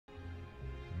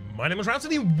My name is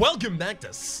Rhapsody, welcome back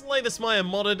to Slay the Spire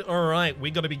Modded. Alright,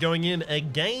 we gotta be going in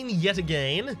again, yet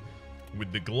again,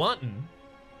 with the Glutton.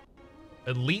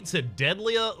 Elites are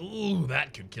deadlier. Ooh,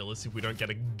 that could kill us if we don't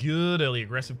get a good early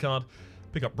aggressive card.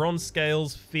 Pick up Bronze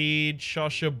Scales, Feed,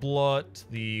 Shasha Blot,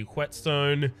 the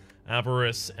Whetstone,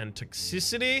 Avarice, and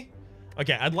Toxicity.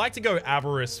 Okay, I'd like to go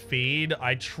Avarice Feed.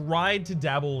 I tried to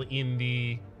dabble in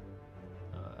the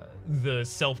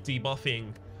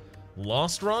self-debuffing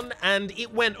last run, and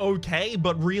it went okay,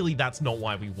 but really that's not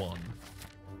why we won.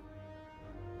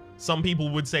 Some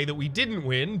people would say that we didn't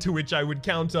win, to which I would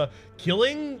counter,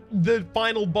 killing the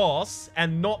final boss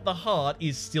and not the heart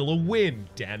is still a win,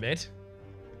 damn it.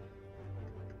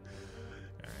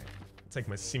 Alright, take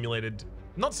my simulated,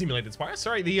 not simulated Spire,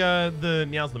 sorry, the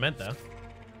Niao's Lament there.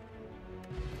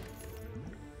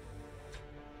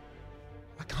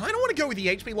 I kind of want to go with the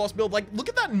HP loss build. Like, look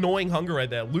at that Gnawing Hunger right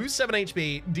there. Lose 7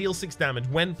 HP, deal 6 damage.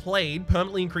 When played,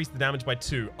 permanently increase the damage by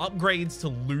 2. Upgrades to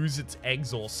lose its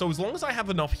exhaust. So as long as I have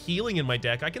enough healing in my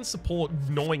deck, I can support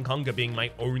Gnawing Hunger being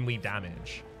my only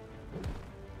damage.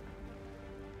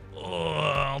 Ugh,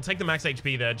 I'll take the max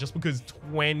HP there, just because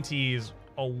 20 is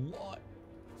a lot.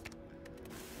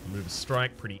 Move a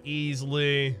strike pretty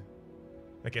easily.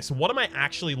 Okay, so what am I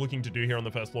actually looking to do here on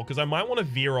the first floor? Because I might want to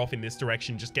veer off in this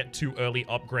direction, just get 2 early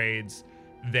upgrades,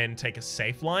 then take a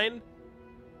safe line.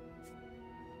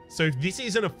 So if this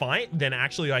isn't a fight, then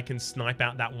actually I can snipe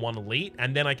out that one elite,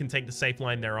 and then I can take the safe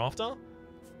line thereafter.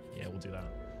 Yeah, we'll do that.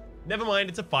 Never mind,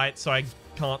 it's a fight, so I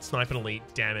can't snipe an elite.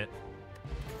 Damn it.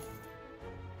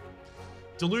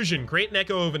 Delusion. Create an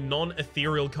echo of a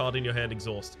non-ethereal card in your hand,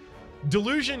 exhaust.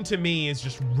 Delusion to me is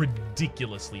just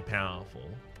ridiculously powerful.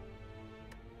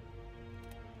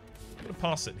 I'm gonna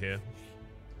pass it here.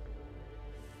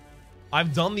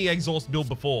 I've done the exhaust build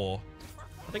before.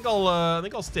 I think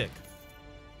I'll stick.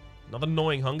 Another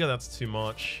Gnawing Hunger, that's too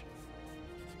much.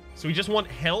 So we just want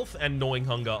health and Gnawing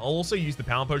Hunger. I'll also use the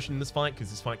Power Potion in this fight,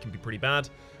 because this fight can be pretty bad.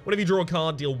 Whenever you draw a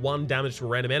card, deal 1 damage to a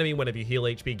random enemy. Whenever you heal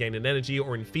HP, gain an energy,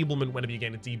 or Enfeeblement, whenever you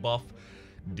gain a debuff,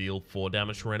 deal 4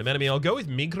 damage to a random enemy. I'll go with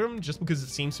Migrum, just because it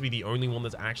seems to be the only one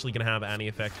that's actually gonna have any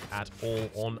effect at all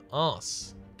on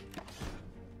us.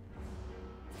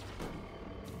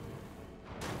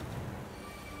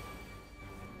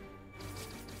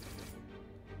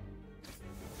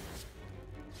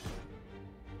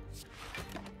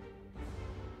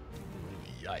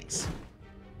 Yikes.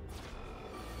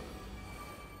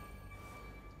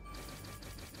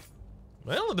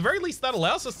 Well, at the very least, that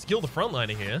allows us to kill the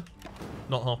frontliner here.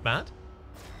 Not half bad.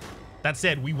 That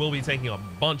said, we will be taking a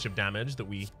bunch of damage that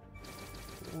we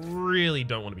really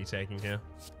don't want to be taking here.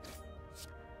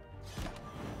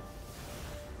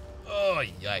 Oh,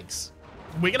 yikes.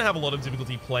 We're going to have a lot of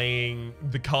difficulty playing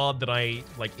the card that I,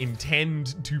 like,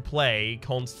 intend to play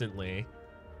constantly.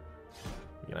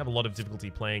 We're going to have a lot of difficulty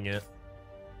playing it.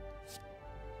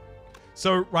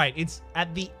 So, right, it's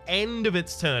at the end of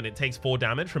its turn, it takes 4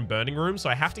 damage from Burning Room, so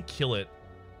I have to kill it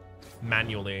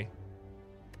manually.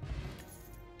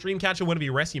 Dreamcatcher, whenever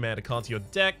you rest, you may add a card to your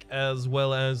deck, as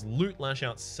well as Loot, Lash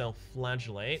Out,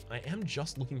 Self-Flagellate. I am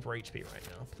just looking for HP right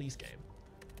now. Please, game.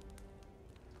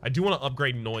 I do want to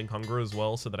upgrade Gnawing Hunger as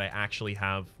well, so that I actually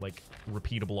have, like,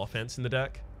 repeatable offense in the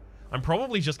deck. I'm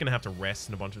probably just going to have to rest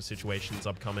in a bunch of situations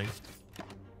upcoming.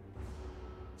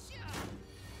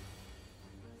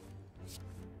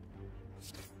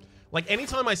 Like,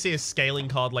 anytime I see a scaling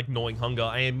card like Gnawing Hunger,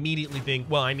 I immediately think,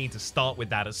 well, I need to start with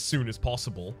that as soon as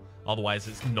possible. Otherwise,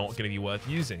 it's not going to be worth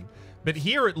using. But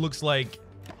here it looks like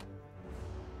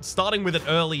starting with it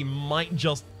early might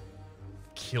just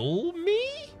kill me?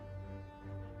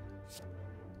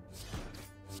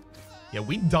 Yeah,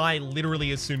 we die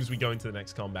literally as soon as we go into the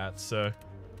next combat, so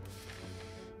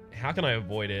how can I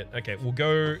avoid it? Okay, we'll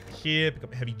go here, pick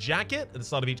up a Heavy Jacket. At the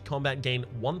start of each combat, gain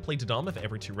 1 plated armor for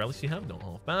every 2 relics you have. Not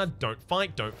half bad. Don't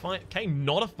fight, don't fight. Okay,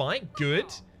 not a fight. Good.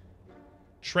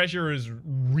 Treasure is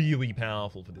really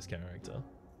powerful for this character.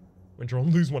 When drawn,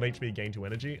 lose 1 HP, gain 2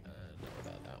 energy. Know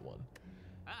about that one.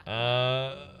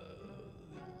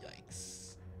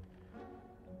 Yikes.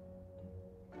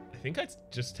 I think I'd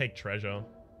just take Treasure.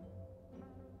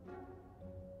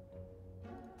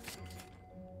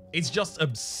 It's just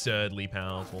absurdly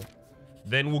powerful.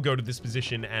 Then we'll go to this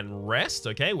position and rest.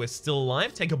 Okay, we're still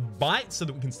alive. Take a bite so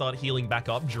that we can start healing back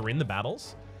up during the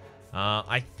battles.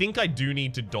 I think I do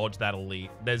need to dodge that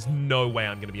elite. There's no way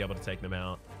I'm going to be able to take them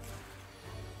out.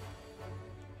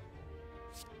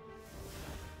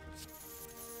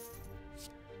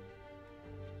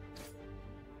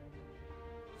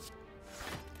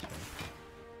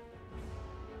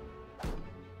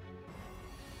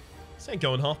 This ain't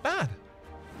going half bad.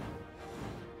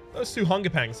 Those 2 hunger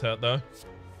pangs hurt, though.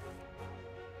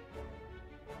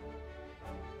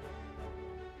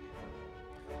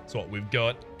 So what, we've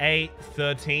got 8,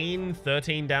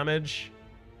 13 damage.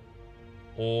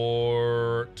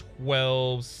 Or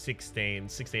 12, 16.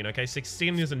 16, okay.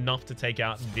 16 is enough to take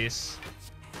out this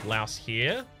louse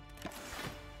here.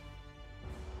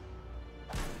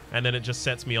 And then it just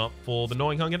sets me up for the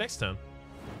Gnawing Hunger next turn.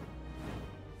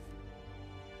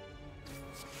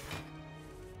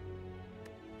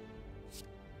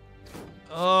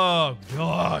 Oh,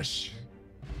 gosh.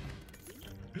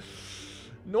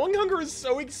 Gnawing Hunger is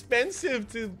so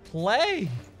expensive to play.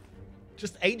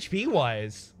 Just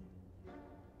HP-wise.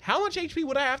 How much HP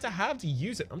would I have to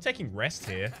use it? I'm taking rest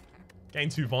here. Gain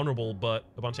 2 vulnerable, but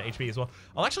a bunch of HP as well.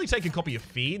 I'll actually take a copy of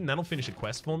Feed, and that'll finish a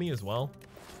quest for me as well.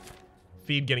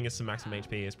 Feed getting us some maximum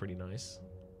HP is pretty nice.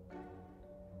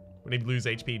 When you lose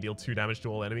HP, deal 2 damage to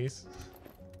all enemies.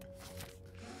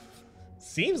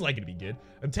 Seems like it'd be good.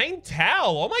 Obtain Tau.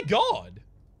 Oh my god.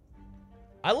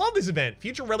 I love this event.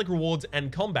 Future relic rewards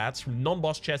and combats from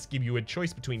non-boss chests give you a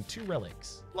choice between 2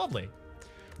 relics. Lovely.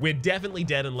 We're definitely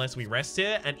dead unless we rest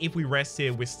here, and if we rest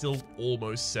here, we're still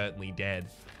almost certainly dead.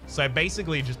 So I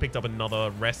basically just picked up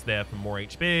another rest there for more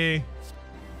HP. Yeah,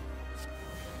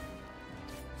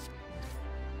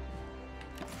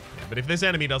 but if this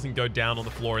enemy doesn't go down on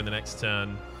the floor in the next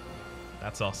turn,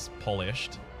 that's us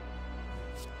polished.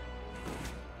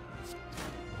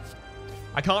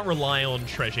 I can't rely on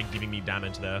treasure giving me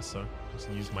damage there, so just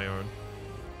use my own.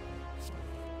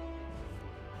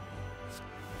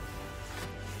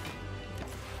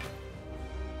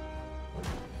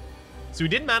 So we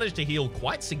did manage to heal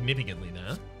quite significantly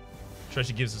there.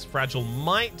 Treasure gives us Fragile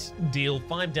Might, deal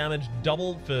 5 damage,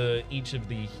 double for each of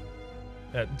the...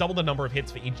 double the number of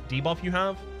hits for each debuff you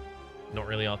have. Not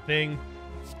really our thing.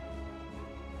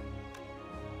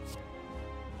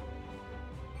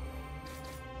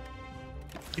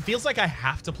 It feels like I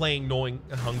have to play Gnawing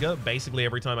Hunger basically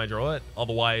every time I draw it.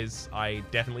 Otherwise, I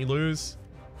definitely lose.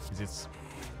 Because it's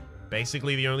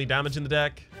basically the only damage in the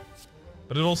deck.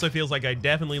 But it also feels like I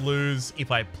definitely lose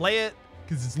if I play it,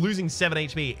 because it's losing 7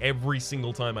 HP every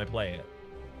single time I play it.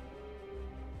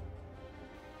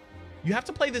 You have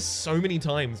to play this so many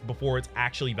times before it's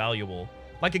actually valuable.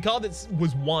 Like a card that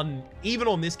was 1, even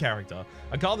on this character,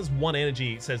 a card that's 1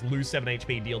 energy says lose 7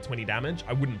 HP, deal 20 damage,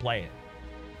 I wouldn't play it.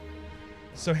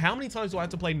 So how many times do I have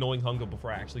to play Gnawing Hunger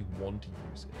before I actually want to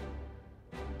use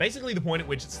it? Basically the point at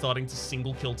which it's starting to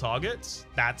single kill targets,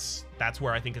 that's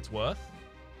where I think it's worth.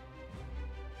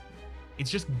 It's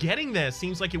just getting there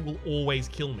seems like it will always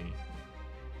kill me.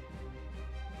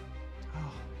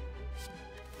 Oh.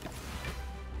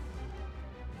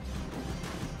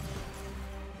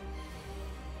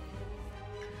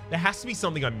 There has to be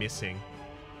something I'm missing.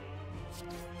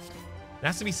 There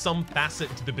has to be some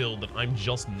facet to the build that I'm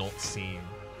just not seeing.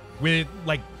 We're,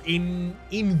 like,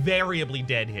 invariably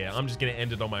dead here. I'm just going to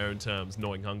end it on my own terms,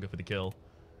 Gnawing Hunger for the kill.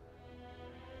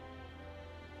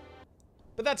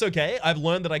 But that's okay. I've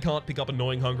learned that I can't pick up a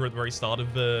Gnawing Hunger at the very start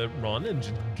of the run and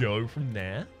just go from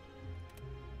there.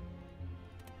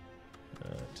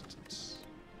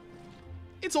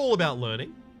 It's all about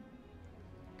learning.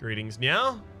 Greetings,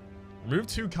 Meow. Remove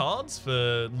 2 cards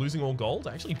for losing all gold.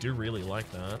 I actually do really like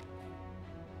that.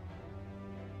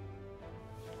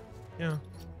 Yeah.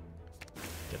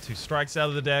 Get 2 strikes out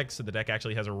of the deck, so the deck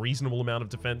actually has a reasonable amount of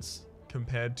defense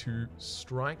compared to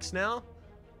strikes now.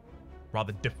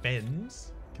 Rather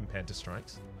defends compared to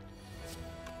strikes.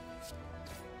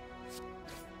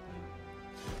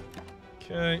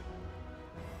 Okay.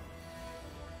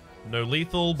 No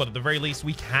lethal, but at the very least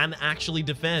we can actually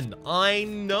defend. I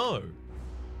know.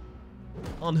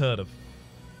 Unheard of.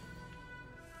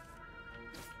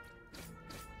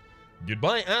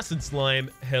 Goodbye, Acid Slime.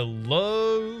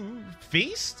 Hello,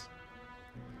 Feast?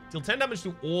 Deal 10 damage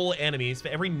to all enemies. For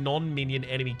every non-minion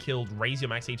enemy killed, raise your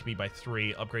max HP by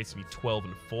 3. Upgrades to be 12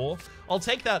 and 4. I'll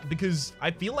take that because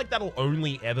I feel like that'll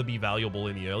only ever be valuable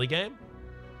in the early game.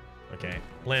 Okay,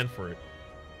 Bland Fruit.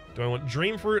 Do I want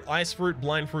Dream Fruit, Ice Fruit,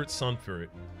 Blind Fruit, Sun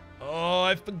Fruit? Oh,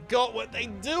 I forgot what they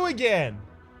do again.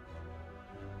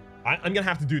 I'm going to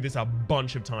have to do this a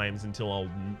bunch of times until I'll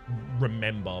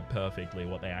remember perfectly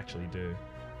what they actually do.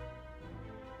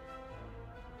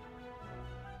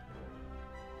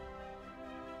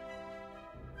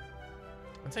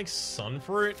 I'll take Sun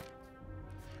Fruit.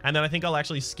 And then I think I'll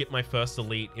actually skip my first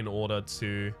elite in order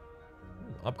to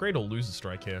upgrade or lose a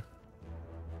strike here.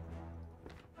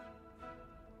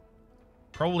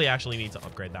 Probably actually need to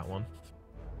upgrade that one.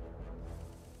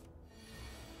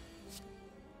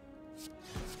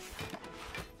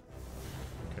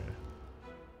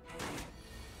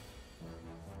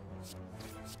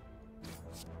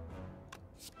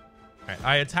 Alright,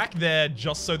 I attack there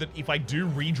just so that if I do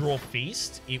redraw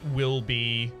Feast, it will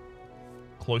be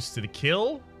close to the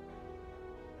kill.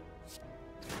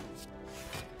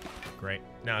 Great.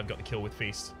 Now I've got the kill with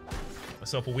Feast.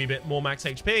 Myself a wee bit more max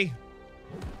HP.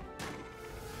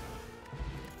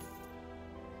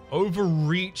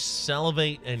 Overreach,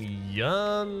 Salivate, and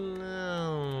Yearn.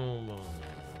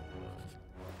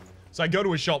 So I go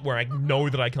to a shop where I know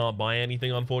that I can't buy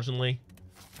anything, unfortunately.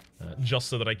 Just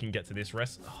so that I can get to this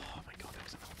rest. Oh my god, there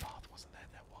was another path, wasn't there?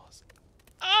 There was.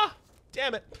 Ah!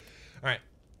 Damn it. Alright.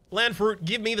 Land Fruit,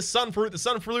 give me the Sun Fruit. The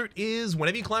Sun Fruit is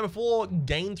whenever you climb a floor,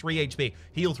 gain 3 HP.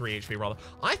 Heal 3 HP, rather.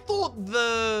 I thought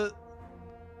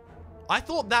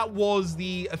that was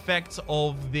the effect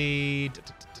of the...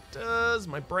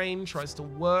 My brain tries to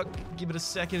work. Give it a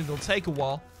second. It'll take a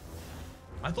while.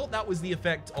 I thought that was the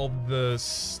effect of the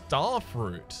Star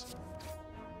Fruit.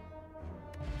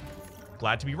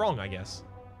 Glad to be wrong, I guess.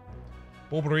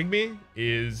 Borborygmi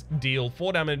is deal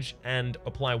 4 damage and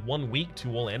apply 1 weak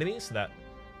to all enemies. So that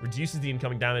reduces the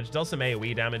incoming damage, does some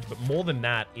AoE damage, but more than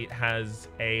that, it has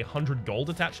 100 gold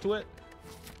attached to it.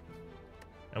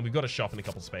 And we've got a shop in a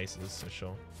couple spaces, so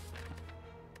sure.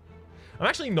 I'm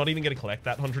actually not even going to collect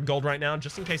that 100 gold right now,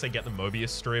 just in case I get the Mobius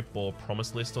strip or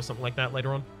Promise List or something like that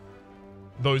later on.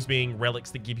 Those being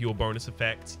relics that give you a bonus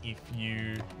effect if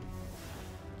you...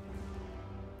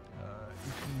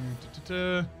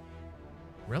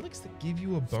 relics that give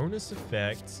you a bonus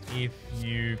effect if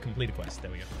you complete a quest.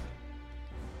 There we go.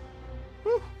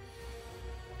 Whew.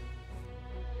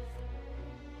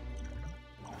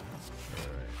 All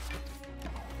right.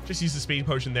 Just use the speed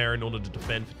potion there in order to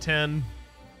defend for 10.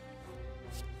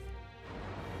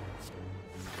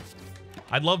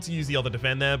 I'd love to use the other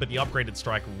defend there, but the upgraded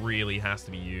strike really has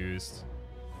to be used.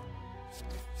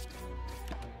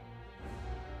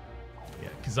 Yeah,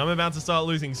 because I'm about to start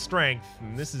losing strength,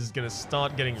 and this is going to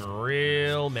start getting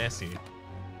real messy.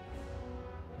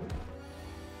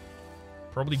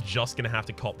 Probably just going to have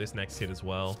to cop this next hit as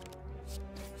well.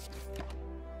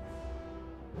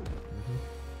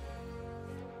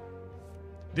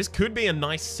 This could be a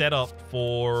nice setup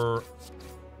for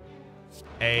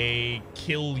a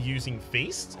kill using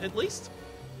Feast, at least.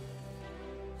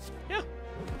 Yeah,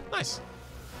 nice.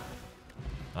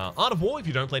 Art of War, if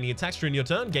you don't play any attacks during your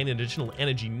turn, gain additional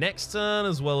energy next turn,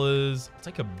 as well as I'll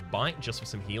take a bite just for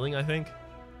some healing, I think.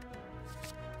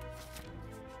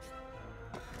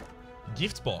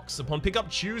 Gift Box. Upon pickup,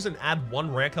 choose and add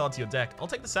 1 rare card to your deck. I'll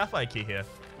take the Sapphire Key here.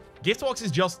 Gift Box is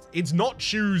just, it's not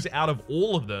choose out of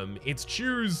all of them, it's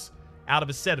choose out of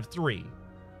a set of 3.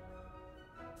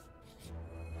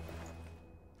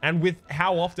 And with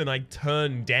how often I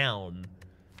turn down...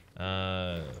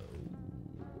 I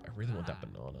really want that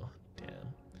banana. Damn.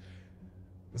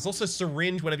 There's also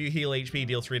Syringe. Whenever you heal HP,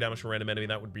 deal 3 damage from random enemy.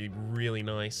 That would be really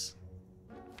nice.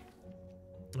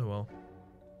 Oh, well.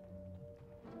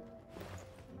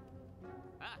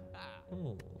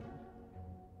 Oh.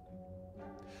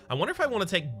 I wonder if I want to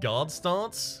take Guard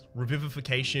Stance,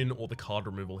 Revivification, or the card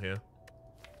removal here.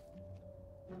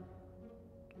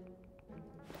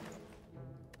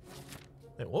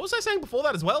 What was I saying before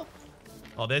that as well?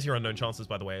 Oh, there's your unknown chances,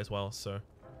 by the way, as well. So,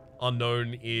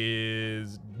 unknown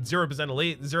is 0%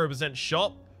 elite, 0%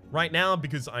 shop right now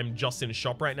because I'm just in a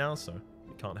shop right now, so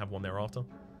we can't have one thereafter.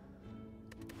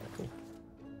 Cool.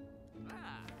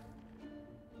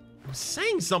 I was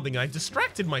saying something. I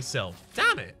distracted myself.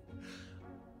 Damn it.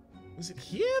 Was it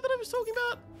here that I was talking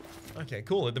about? Okay,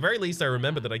 cool. At the very least, I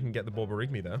remember that I can get the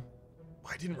Borborygmi there.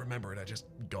 I didn't remember it. I just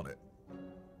got it.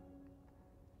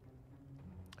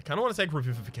 I kind of want to take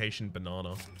Revivification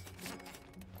Banana.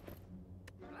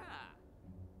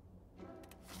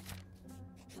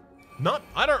 No,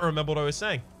 I don't remember what I was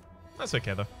saying. That's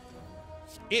okay, though.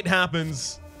 It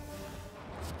happens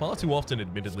far too often,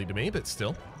 admittedly, to me, but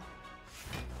still.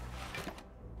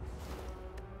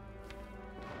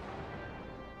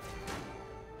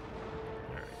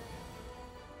 Alright.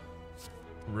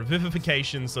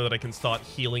 Revivification so that I can start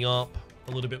healing up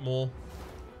a little bit more.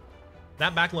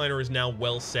 That backliner is now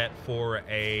well set for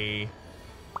a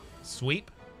sweep.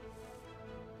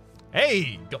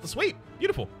 Hey, got the sweep.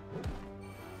 Beautiful.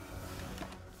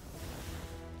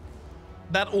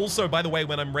 That also, by the way,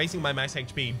 when I'm raising my max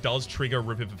HP, does trigger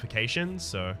Revivification,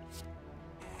 so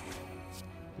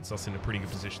puts us in a pretty good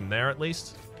position there, at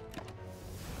least.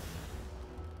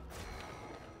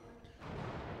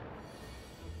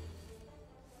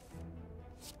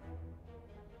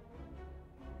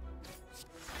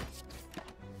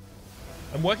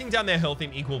 I'm working down their health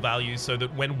in equal values so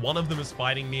that when one of them is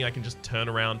fighting me, I can just turn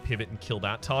around, pivot, and kill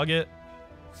that target.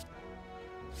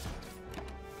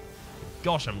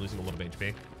 Gosh, I'm losing a lot of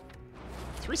HP.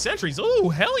 3 sentries. Oh,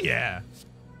 hell yeah.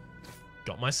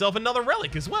 Got myself another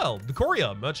relic as well. The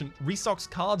Courier merchant restocks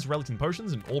cards, relics, and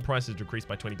potions, and all prices decreased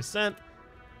by 20%.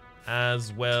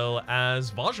 As well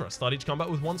as Vajra. Start each combat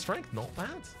with 1 strength. Not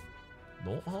bad.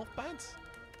 Not half bad.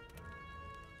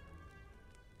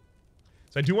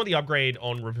 So I do want the upgrade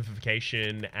on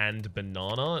Revivification and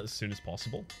Banana as soon as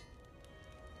possible.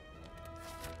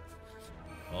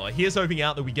 Here's hoping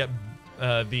out that we get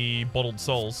the Bottled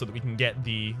Souls so that we can get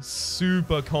the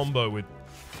super combo with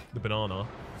the Banana.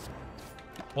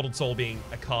 Bottled Soul being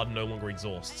a card no longer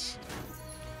exhausts.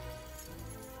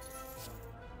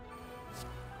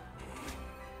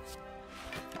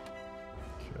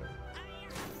 Okay.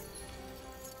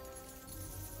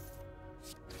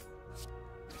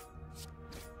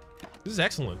 This is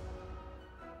excellent.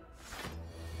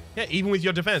 Yeah, even with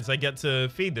your defense, I get to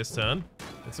feed this turn.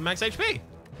 It's a max HP.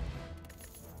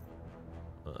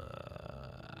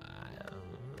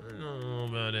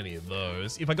 About any of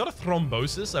those. If I got a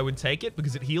Thrombosis, I would take it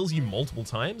because it heals you multiple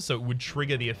times, so it would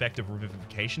trigger the effect of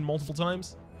Revivification multiple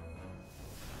times.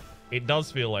 It does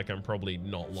feel like I'm probably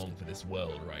not long for this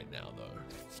world right now, though.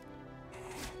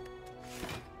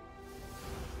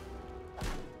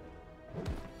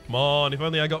 Come on, if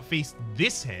only I got Feast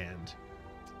this hand.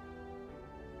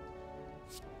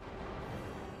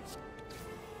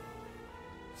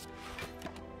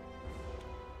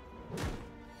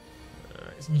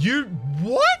 You...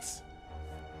 What?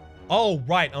 Oh,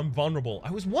 right. I'm vulnerable.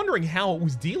 I was wondering how it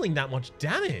was dealing that much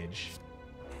damage.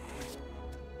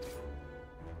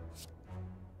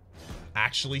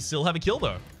 Actually still have a kill,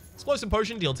 though. Explosive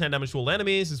Potion, deal 10 damage to all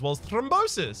enemies, as well as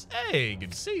Thrombosis. Hey,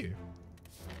 good to see you.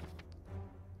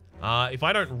 If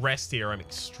I don't rest here, I'm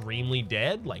extremely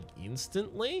dead, like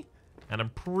instantly. And I'm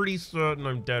pretty certain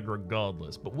I'm dead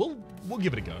regardless, but we'll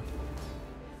give it a go.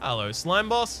 Hello, Slime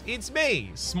Boss. It's me,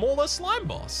 smaller Slime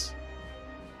Boss.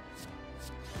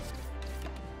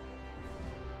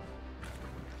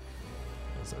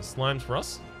 There's those slimes for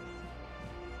us.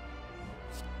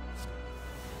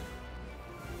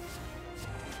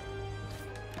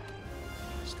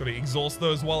 Just gotta exhaust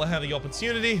those while I have the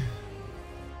opportunity.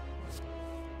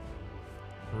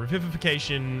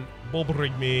 Revivification,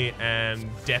 Bulbarigme, and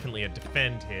definitely a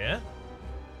defend here.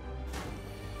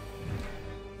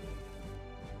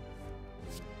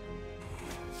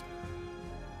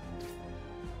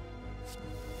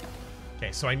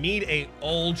 Okay, so I need a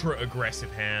ultra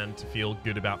aggressive hand to feel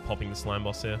good about popping the Slime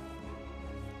Boss here.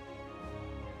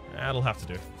 That'll have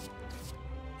to do.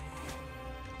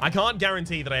 I can't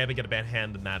guarantee that I ever get a better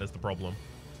hand than that is the problem.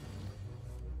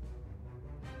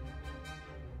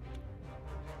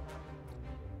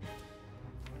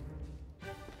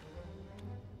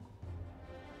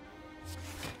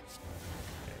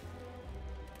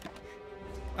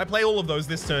 I play all of those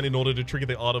this turn in order to trigger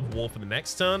the Art of War for the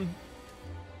next turn.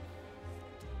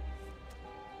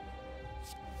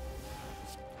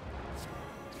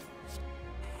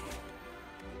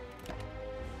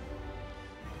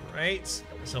 Right,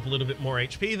 got myself a little bit more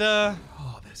HP there.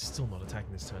 Oh, they're still not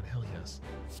attacking this turn. Hell yes.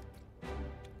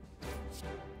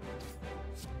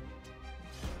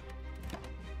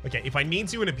 Okay, if I need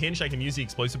to in a pinch, I can use the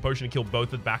Explosive Potion to kill both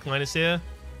the backliners here.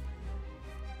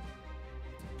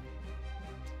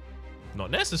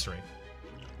 Not necessary.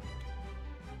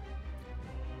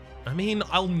 I mean,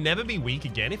 I'll never be weak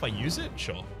again if I use it.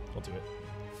 Sure, I'll do it.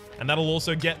 And that'll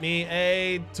also get me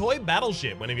a toy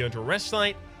battleship. Whenever you go into a rest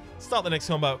site, start the next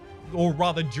combat, or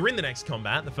rather during the next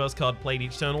combat, the first card played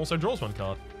each turn also draws 1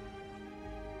 card.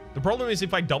 The problem is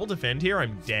if I double defend here,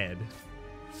 I'm dead.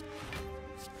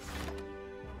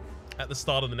 At the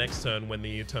start of the next turn when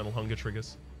the Eternal Hunger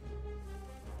triggers.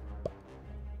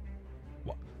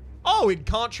 What? Oh, it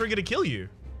can't trigger to kill you.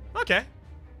 Okay,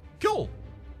 cool.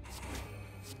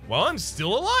 Well, I'm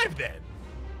still alive then.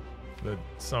 For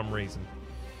some reason.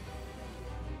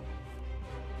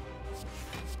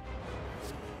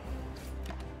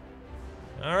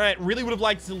 Alright, really would have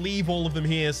liked to leave all of them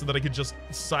here so that I could just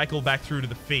cycle back through to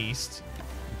the feast.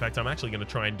 In fact, I'm actually going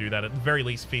to try and do that. At the very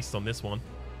least, feast on this one.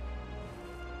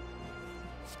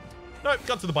 Nope,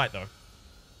 got to the bite though.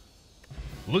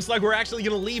 Looks like we're actually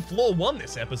going to leave floor 1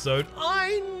 this episode.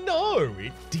 I know!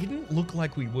 It didn't look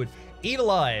like we would. Eat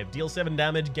Alive. Deal 7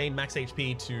 damage, gain max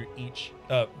HP to each,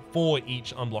 for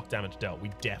each unblocked damage dealt.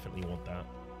 We definitely want that.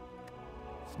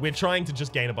 We're trying to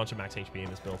just gain a bunch of max HP in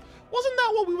this build. Wasn't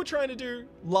that what we were trying to do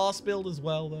last build as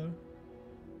well, though?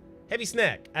 Heavy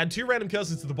Snack. Add 2 random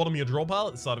curses to the bottom of your draw pile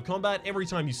at the start of combat. Every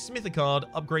time you smith a card,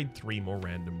 upgrade 3 more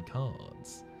random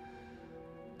cards.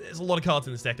 There's a lot of cards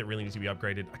in this deck that really need to be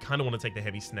upgraded. I kind of want to take the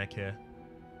Heavy Snack here.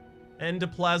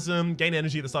 Endoplasm, gain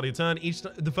energy at the start of your turn.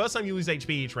 The first time you lose HP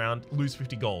each round, lose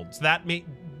 50 gold. So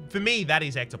for me, that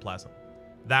is ectoplasm.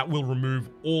 That will remove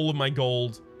all of my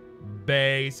gold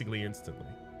basically instantly.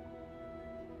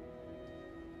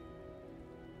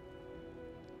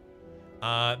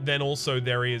 Then also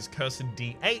there is Cursed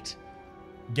D8.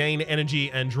 Gain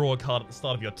energy and draw a card at the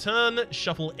start of your turn.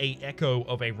 Shuffle a echo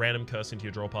of a random curse into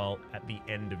your draw pile at the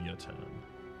end of your turn.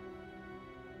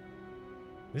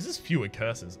 This is fewer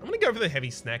curses. I'm going to go for the heavy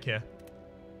snack here.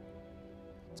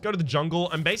 Let's go to the jungle.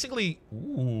 I'm basically...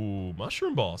 Ooh,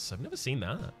 Mushroom Boss. I've never seen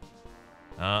that.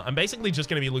 I'm basically just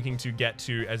going to be looking to get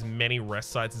to as many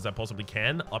rest sites as I possibly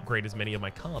can. Upgrade as many of my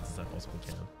cards as I possibly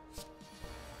can.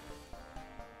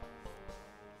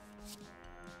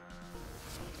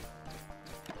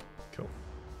 Cool.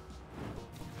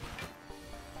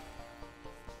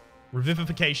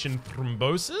 Revivification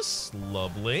Thrombosis.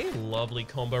 Lovely. Lovely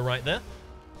combo right there.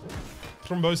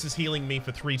 Thrombosis healing me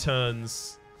for 3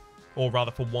 turns, or rather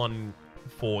for 1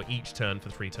 for each turn for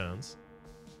 3 turns.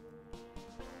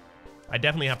 I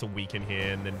definitely have to weaken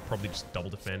here and then probably just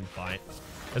double defend fight.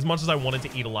 As much as I wanted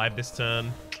to eat alive this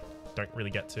turn, don't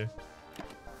really get to.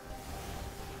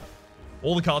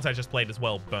 All the cards I just played as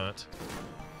well burnt.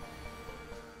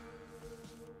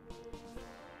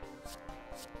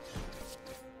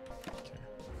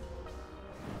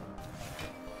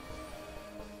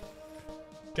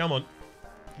 Come on.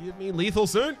 Give me lethal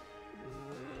soon.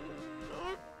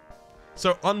 No.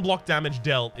 So unblocked damage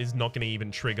dealt is not going to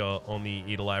even trigger on the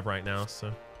Eat Alive right now,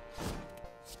 so.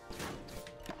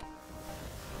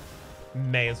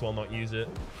 May as well not use it.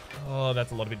 Oh,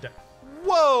 that's a lot of it.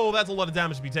 Whoa, that's a lot of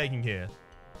damage to be taking here.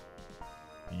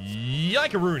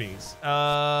 Yikeroonies.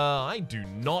 I do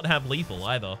not have lethal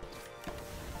either.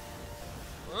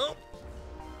 Oh.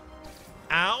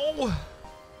 Ow.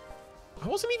 I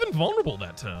wasn't even vulnerable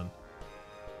that turn.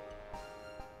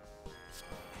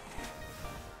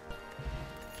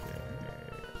 Okay.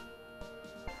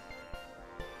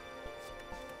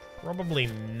 Probably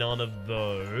none of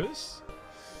those.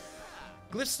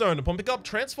 Glyphstone. Upon pickup,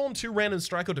 transform 2 random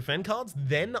strike or defend cards,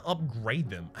 then upgrade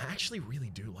them. I actually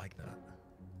really do like that.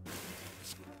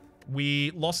 We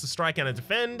lost a strike and a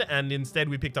defend, and instead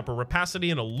we picked up a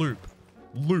Rhapsody and a loot,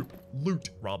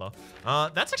 rather.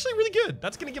 That's actually really good.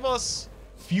 That's going to give us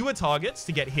fewer targets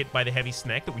to get hit by the heavy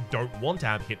snack that we don't want to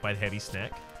have hit by the heavy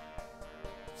snack.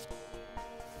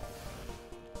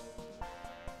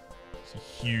 It's a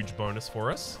huge bonus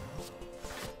for us.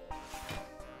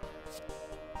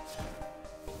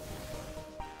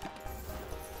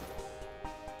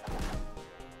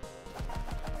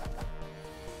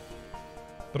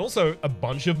 But also a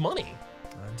bunch of money.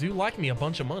 I do like me a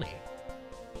bunch of money.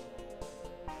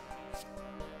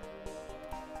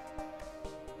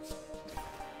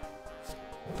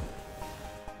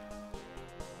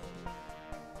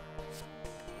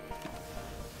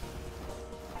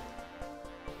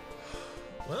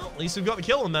 Well, at least we've got the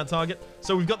kill on that target.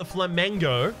 So we've got the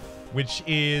Flamengo, which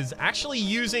is actually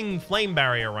using Flame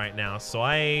Barrier right now. So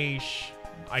I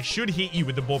should hit you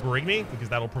with the Borborygmi, because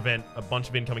that'll prevent a bunch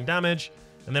of incoming damage.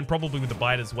 And then probably with the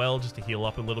Bite as well, just to heal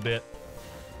up a little bit.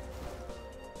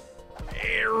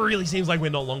 It really seems like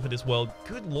we're not long for this world.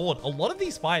 Good lord, a lot of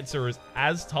these fights are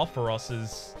as tough for us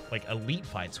as, like, elite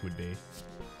fights would be.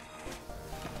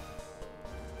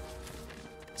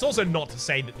 It's also not to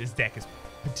say that this deck is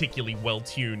particularly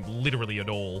well-tuned, literally at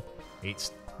all.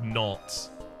 It's not.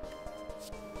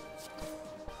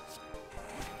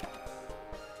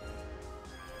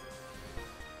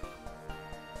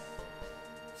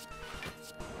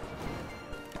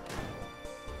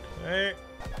 Okay.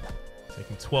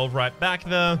 Taking 12 right back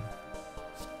there.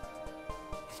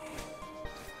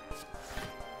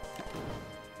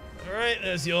 Alright,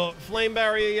 there's your Flame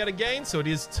Barrier yet again, so it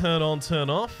is turn on, turn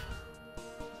off.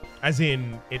 As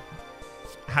in, it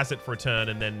has it for a turn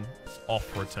and then off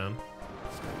for a turn.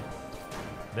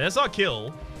 There's our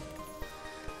kill.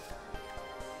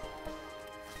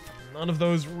 None of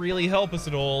those really help us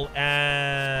at all.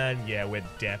 And yeah, we're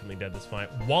definitely dead this fight.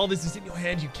 While this is in your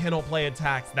hand, you cannot play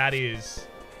attacks. That is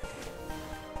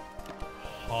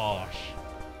harsh.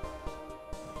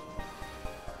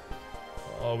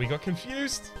 Oh, we got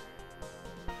confused.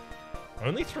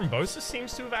 Only Thrombosis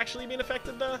seems to have actually been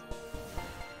affected there.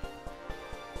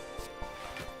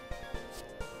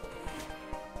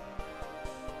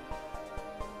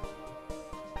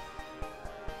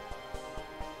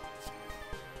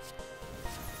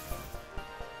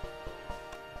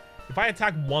 If I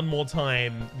attack one more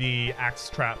time, the Axe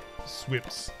Trap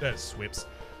swaps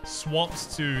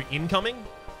to incoming,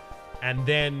 and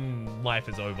then life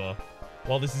is over.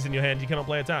 While this is in your hand, you cannot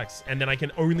play attacks. And then I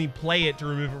can only play it to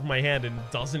remove it from my hand and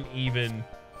doesn't even...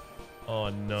 Oh,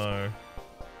 no.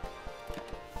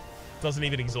 Doesn't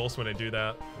even exhaust when I do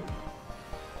that.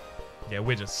 Yeah,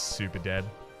 we're just super dead.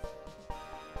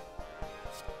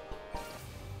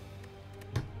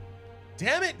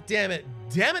 Damn it, damn it,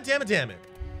 damn it, damn it, damn it.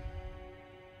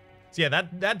 So yeah,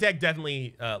 that deck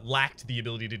definitely lacked the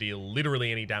ability to deal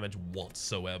literally any damage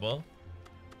whatsoever.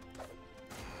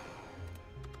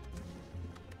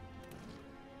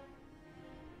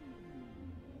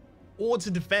 Or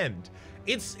to defend.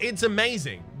 It's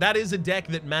amazing. That is a deck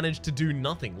that managed to do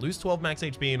nothing. Lose 12 max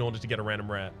HP in order to get a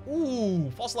random rare. Ooh,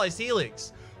 Fossilized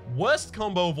Helix. Worst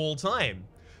combo of all time.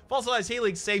 Fossilized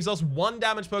Helix saves us 1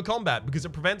 damage per combat because it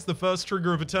prevents the first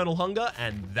trigger of Eternal Hunger,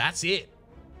 and that's it.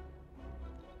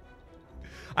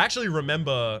 I actually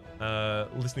remember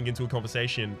listening into a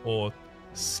conversation, or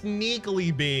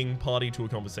sneakily being party to a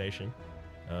conversation,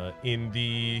 in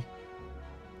the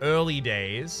early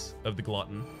days of the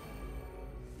Glutton,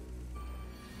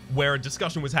 where a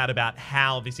discussion was had about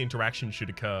how this interaction should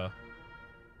occur.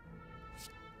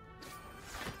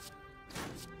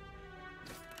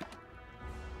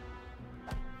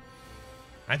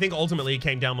 I think ultimately it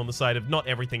came down on the side of not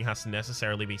everything has to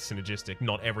necessarily be synergistic.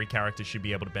 Not every character should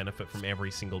be able to benefit from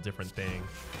every single different thing.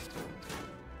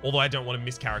 Although I don't want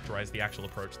to mischaracterize the actual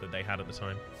approach that they had at the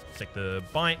time. Take the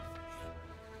bite.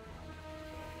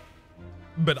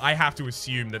 But I have to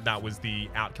assume that that was the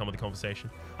outcome of the conversation.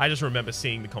 I just remember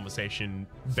seeing the conversation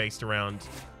based around,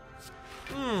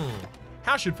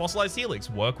 how should Fossilized Helix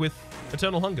work with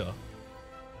Eternal Hunger?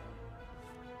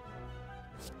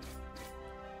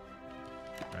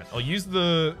 Alright, I'll use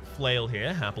the flail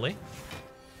here, happily.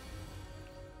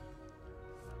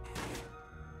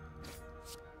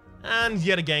 And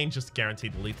yet again, just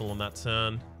guaranteed lethal on that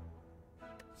turn.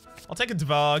 I'll take a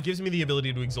Devour, gives me the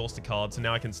ability to exhaust a card, so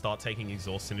now I can start taking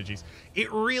exhaust synergies.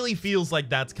 It really feels like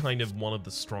that's kind of one of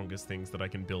the strongest things that I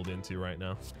can build into right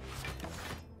now.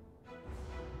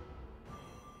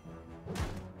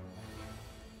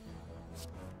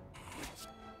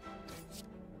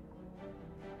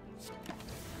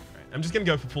 Alright, I'm just gonna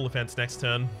go for full offense next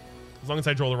turn. As long as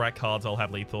I draw the right cards, I'll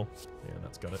have lethal. Yeah,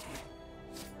 that's got it.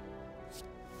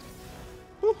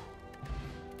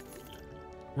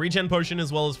 Regen Potion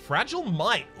as well as Fragile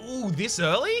Might. Ooh, this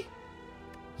early?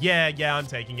 Yeah, I'm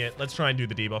taking it. Let's try and do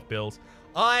the debuff build.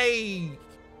 I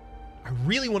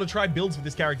really want to try builds with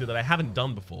this character that I haven't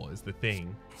done before is the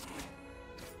thing.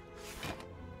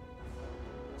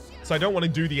 So I don't want to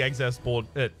do the exhaust board.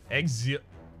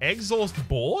 Exhaust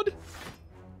board?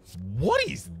 What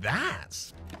is that?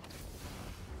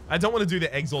 I don't want to do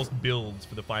the exhaust builds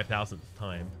for the 5,000th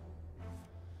time.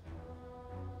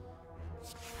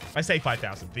 I say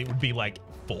 5,000th, it would be like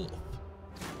 4th.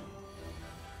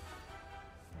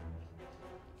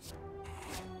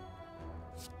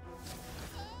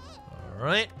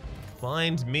 Alright,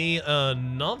 find me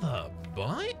another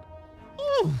bite?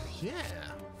 Oh, yeah.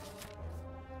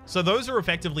 So those are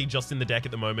effectively just in the deck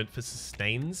at the moment for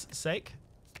sustain's sake.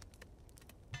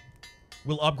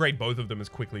 We'll upgrade both of them as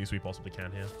quickly as we possibly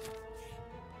can here.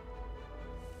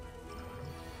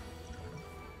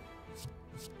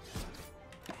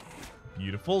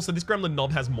 Beautiful. So this Gremlin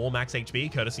Knob has more max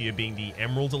HP, courtesy of being the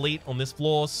Emerald Elite on this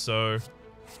floor, so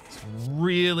it's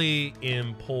really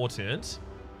important.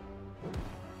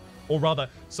 Or rather,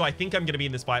 so I think I'm going to be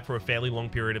in this fight for a fairly long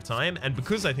period of time, and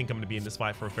because I think I'm going to be in this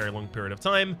fight for a very long period of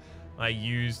time, I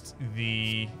used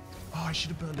the... Oh, I should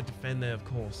have burned a defend there, of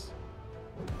course.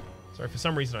 Sorry, for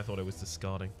some reason I thought I was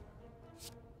discarding.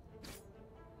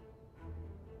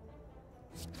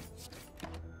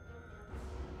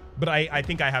 But I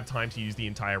think I have time to use the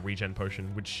entire regen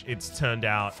potion, which it's turned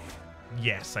out,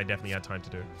 yes, I definitely had time to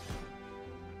do.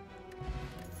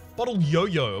 Bottled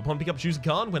Yo-Yo. Upon pickup, choose a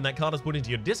card. When that card is put into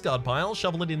your discard pile,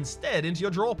 shovel it instead into your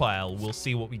draw pile. We'll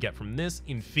see what we get from this.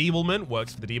 Enfeeblement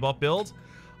works for the debuff build.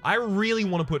 I really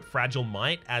want to put Fragile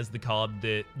Might as the card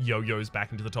that yo-yos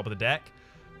back into the top of the deck,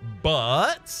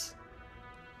 but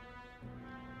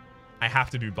I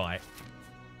have to do Bite.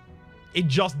 It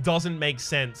just doesn't make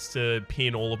sense to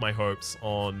pin all of my hopes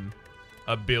on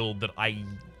a build that I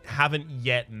haven't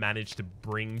yet managed to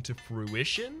bring to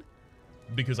fruition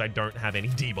because I don't have any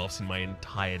debuffs in my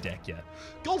entire deck yet.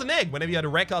 Golden Egg. Whenever you add a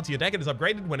rare card to your deck, it is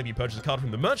upgraded. Whenever you purchase a card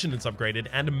from the merchant, it's upgraded.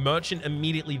 And a merchant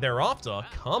immediately thereafter.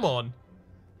 Come on.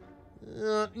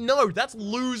 No, that's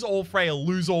lose all frail,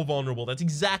 lose all vulnerable. That's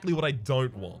exactly what I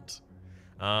don't want.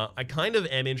 I kind of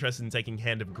am interested in taking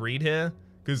Hand of Greed here,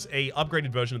 because a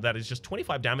upgraded version of that is just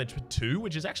 25 damage for 2,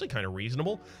 which is actually kind of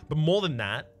reasonable. But more than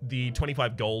that, the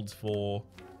 25 gold for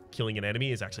killing an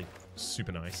enemy is actually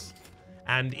super nice.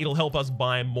 And it'll help us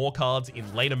buy more cards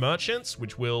in later merchants,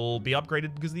 which will be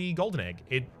upgraded because of the golden egg.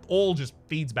 It all just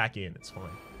feeds back in. It's fine.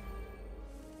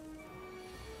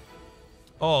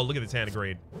 Oh, look at this hand of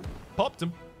greed. Popped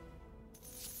him.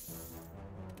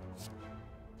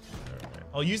 Right.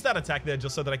 I'll use that attack there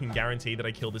just so that I can guarantee that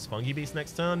I kill this fungi beast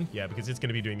next turn. Yeah, because it's going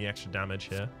to be doing the extra damage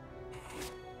here.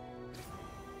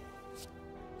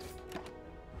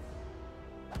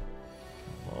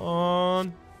 Come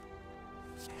on.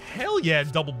 Hell yeah,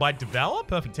 double bite devour.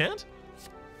 Perfect hand.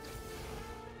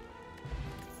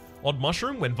 Odd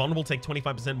mushroom. When vulnerable, take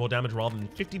 25% more damage rather than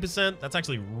 50%. That's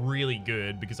actually really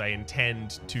good because I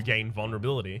intend to gain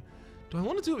vulnerability. Do I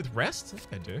want to do it with rest? I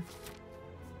think I do.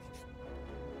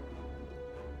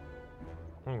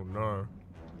 Oh no.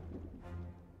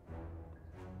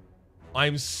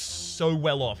 I'm so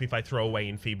well off if I throw away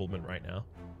enfeeblement right now.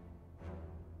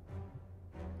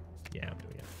 Yeah, I'm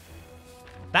doing it.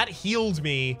 That healed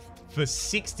me for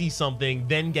 60 something,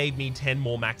 then gave me 10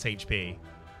 more max HP.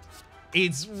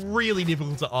 It's really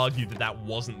difficult to argue that that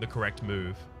wasn't the correct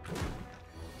move.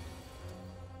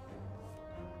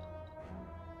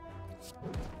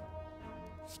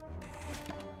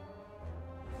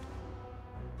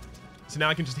 So now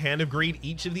I can just Hand of Greed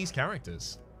each of these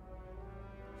characters.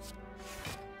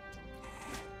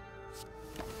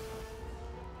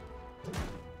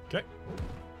 Okay.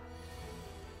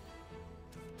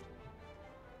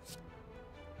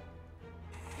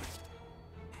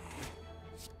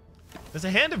 There's a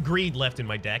Hand of Greed left in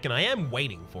my deck, and I am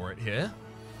waiting for it here.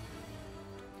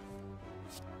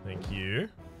 Thank you.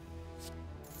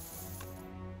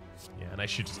 Yeah, and I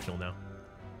should just kill now.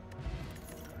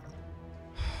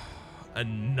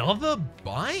 Another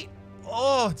bite?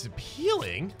 Oh, it's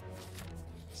appealing.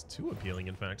 It's too appealing,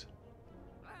 in fact.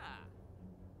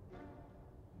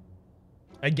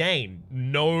 Again,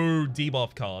 no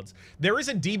debuff cards. There is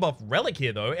a debuff relic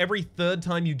here, though. Every third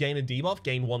time you gain a debuff,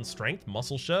 gain 1 strength.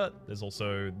 Muscle Shirt. There's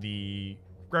also the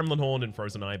Gremlin Horn and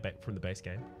Frozen Eye from the base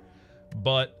game.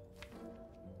 But...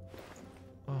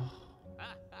 oh.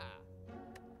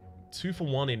 2 for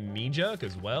 1 in Knee Jerk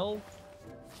as well.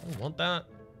 I don't want that.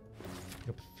 Pick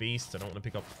up a Feast. I don't want to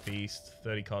pick up a Feast.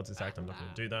 30 cards attacked. I'm not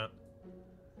going to do that.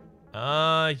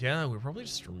 Yeah, we'll probably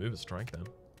just remove a strike then.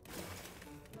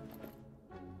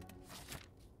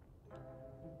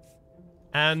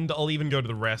 And I'll even go to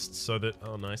the rest so that,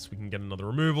 oh nice, we can get another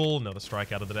removal, another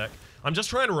strike out of the deck. I'm just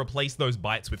trying to replace those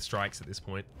bites with strikes at this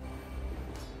point.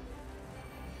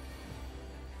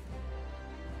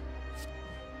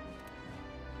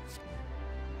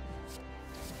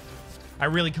 I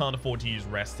really can't afford to use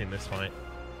rest in this fight.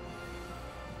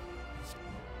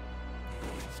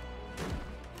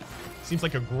 Seems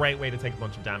like a great way to take a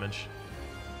bunch of damage.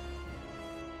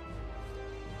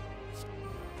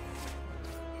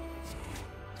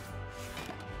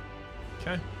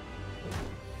 Okay.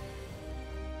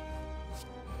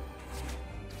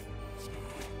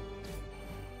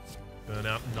 Burn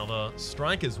out another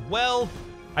strike as well.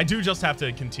 I do just have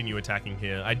to continue attacking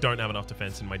here. I don't have enough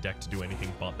defense in my deck to do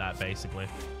anything but that, basically.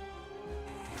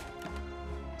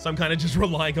 So I'm kind of just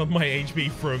relying on my HP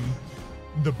from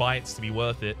the bites to be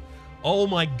worth it. Oh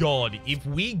my god, if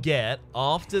we get,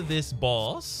 after this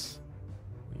boss...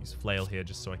 I'll use Flail here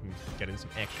just so I can get in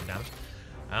some extra damage.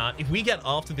 If we get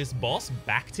after this boss,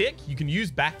 Backtick, you can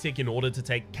use Backtick in order to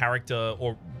take character,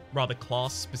 or rather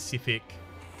class-specific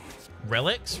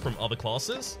relics from other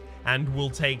classes, and we'll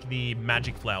take the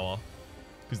Magic Flower,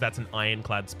 because that's an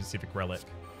Ironclad-specific relic.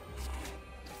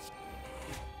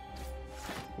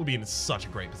 We'll be in such a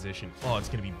great position. Oh, it's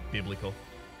going to be biblical.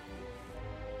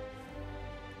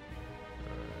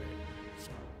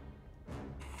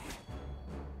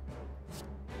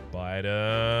 Bite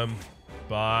him.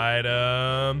 Bite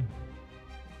him.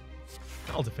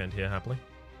 I'll defend here happily.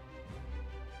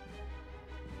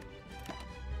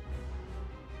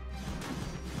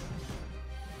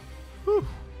 Whew.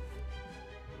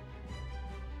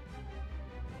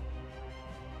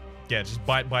 Yeah, just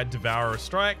bite, devour, or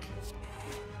strike.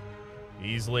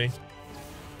 Easily.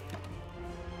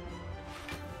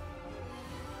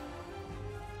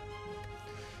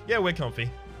 Yeah, we're comfy.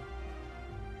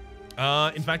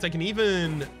 In fact, I can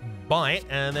even bite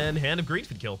and then Hand of Greed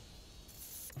for the kill.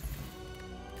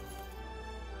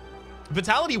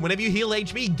 Vitality, whenever you heal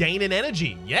HP, gain an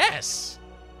energy. Yes!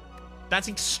 That's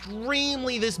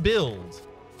extremely this build.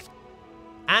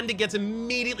 And it gets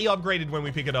immediately upgraded when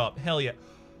we pick it up. Hell yeah.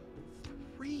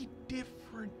 3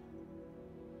 different...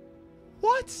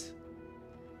 What?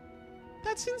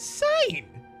 That's insane.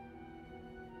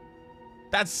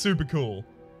 That's super cool.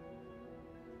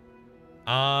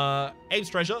 Ape's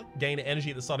Treasure, gain energy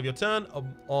at the start of your turn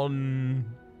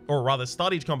or rather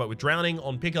start each combat with Drowning.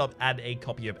 On pickup, add a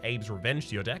copy of Abe's Revenge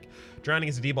to your deck. Drowning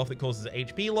is a debuff that causes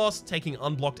HP loss. Taking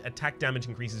unblocked attack damage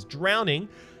increases Drowning.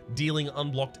 Dealing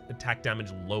unblocked attack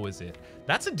damage lowers it.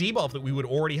 That's a debuff that we would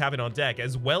already have in our deck,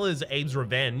 as well as Abe's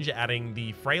Revenge adding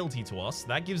the Frailty to us.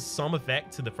 That gives some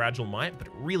effect to the Fragile Might, but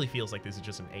it really feels like this is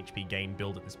just an HP gain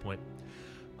build at this point.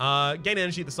 Gain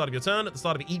energy at the start of your turn. At the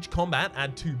start of each combat,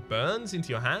 add 2 burns into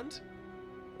your hand.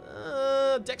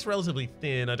 Deck's relatively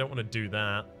thin. I don't want to do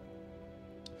that.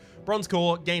 Bronze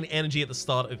Core, gain energy at the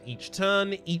start of each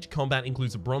turn. Each combat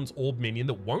includes a bronze orb minion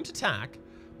that won't attack,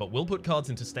 but will put cards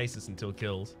into stasis until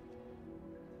killed.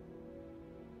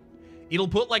 It'll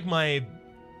put like my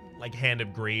Hand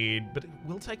of Greed, but it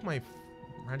will take my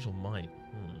Fragile Might.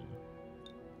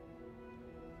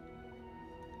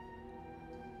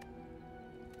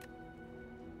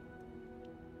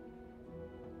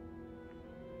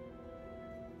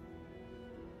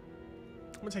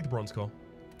 I'm gonna take the Bronze Core.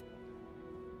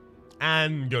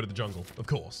 And go to the jungle, of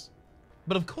course.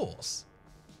 But of course.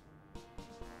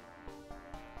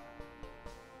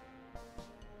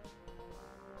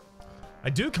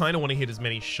 I do kind of want to hit as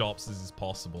many shops as is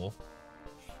possible.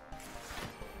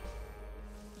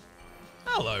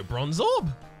 Hello, Bronze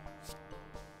Orb.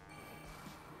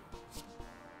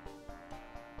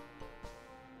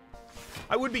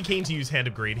 I would be keen to use Hand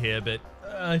of Greed here, but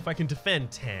if I can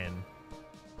defend 10...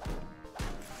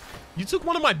 You took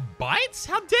one of my bites?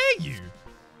 How dare you?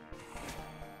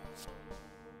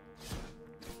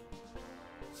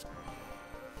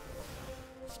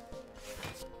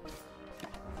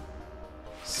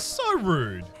 So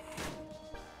rude.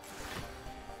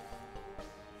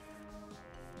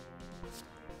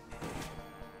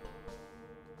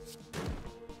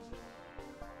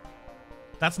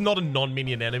 That's not a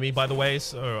non-minion enemy, by the way,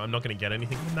 so I'm not going to get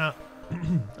anything from that.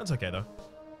 That's okay, though.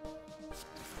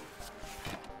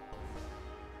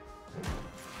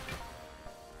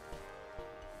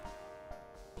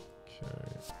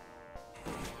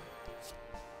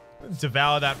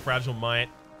 Devour that Fragile Might.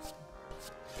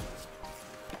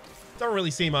 Don't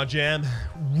really seem our jam.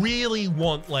 Really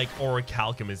want, like,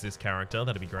 Orichalcum as this character.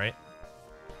 That'd be great.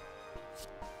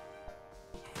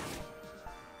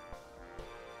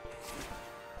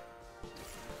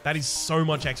 That is so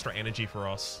much extra energy for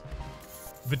us.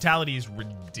 Vitality is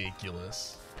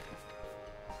ridiculous.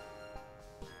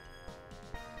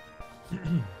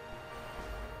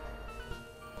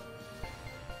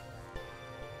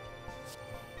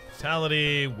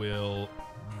 Vitality will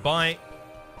bite.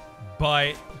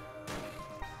 Then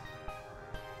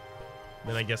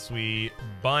I guess we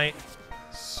bite,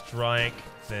 strike,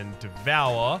 then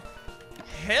devour.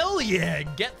 Hell yeah!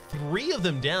 Get 3 of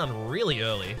them down really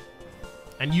early.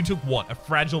 And you took what? A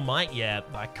Fragile Might? Yeah,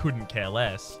 I couldn't care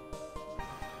less.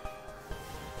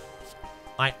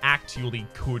 I actually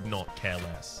could not care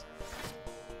less.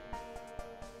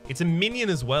 It's a minion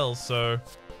as well, so...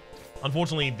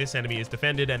 Unfortunately, this enemy is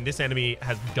defended, and this enemy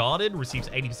has guarded, receives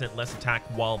 80% less attack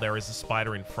while there is a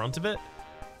spider in front of it.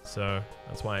 So,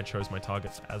 that's why I chose my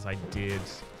targets as I did.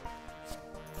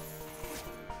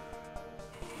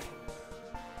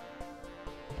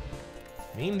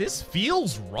 I mean, this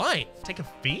feels right. Take a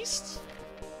feast?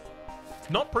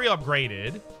 Not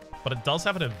pre-upgraded, but it does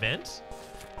have an event.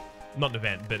 Not an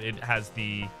event, but it has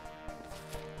the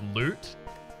loot.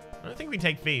 I don't think we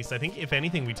take feast. I think, if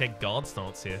anything, we take guard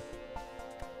stance here.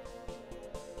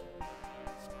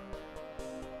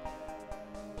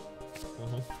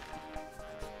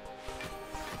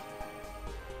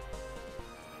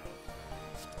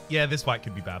 Yeah, this fight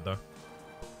could be bad, though.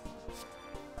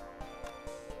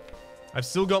 I've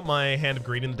still got my Hand of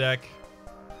Greed in the deck.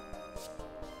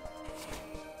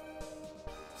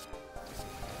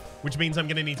 Which means I'm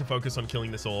going to need to focus on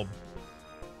killing this orb.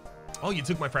 Oh, you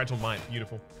took my Fragile Might.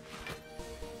 Beautiful.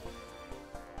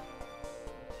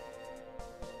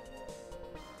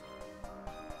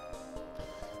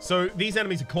 So these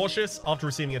enemies are cautious. After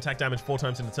receiving attack damage 4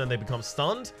 times in a turn, they become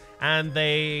stunned, and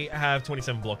they have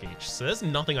 27 block each. So there's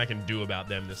nothing I can do about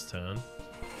them this turn.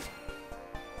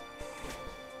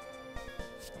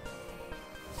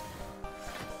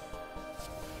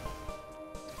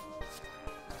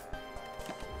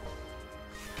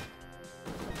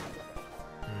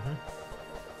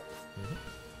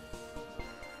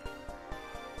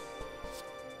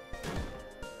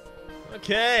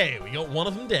 Okay, we got one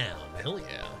of them down. Hell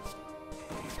yeah.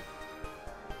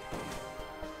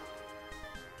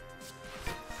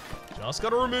 Just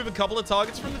got to remove a couple of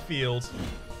targets from the field.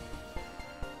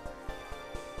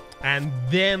 And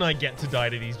then I get to die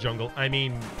to these jungle... I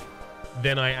mean,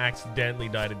 then I accidentally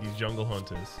die to these jungle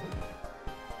hunters. So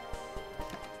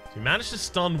we managed to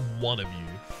stun one of you.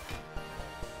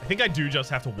 I think I do just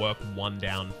have to work one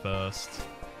down first.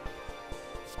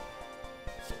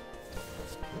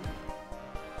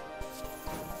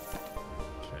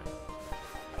 Okay.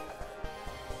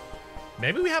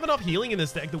 Maybe we have enough healing in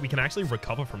this deck that we can actually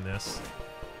recover from this.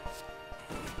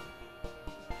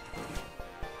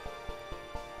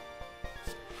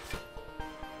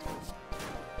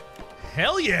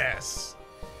 Hell yes!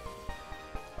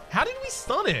 How did we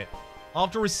stun it?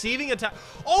 After receiving attack...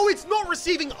 Oh, it's not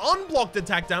receiving unblocked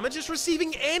attack damage. It's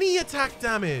receiving any attack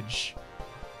damage.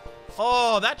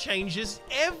 Oh, that changes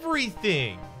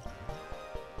everything.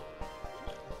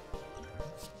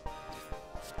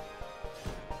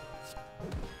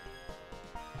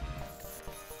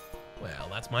 Well,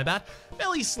 that's my bad.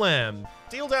 Belly Slam.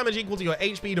 Deal damage equal to your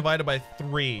HP divided by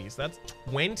 3. So that's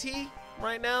 20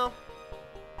 right now.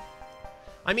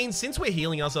 I mean, since we're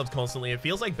healing ourselves constantly, it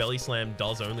feels like Belly Slam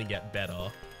does only get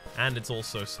better. And it's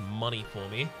also some money for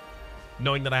me.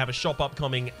 Knowing that I have a shop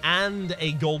upcoming and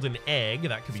a golden egg,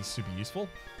 that could be super useful.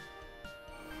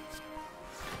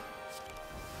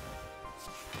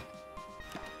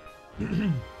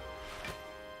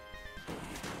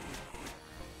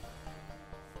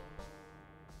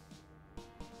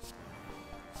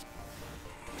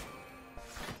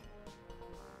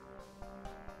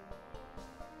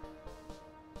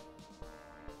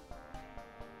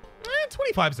 Eh,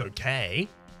 25's okay.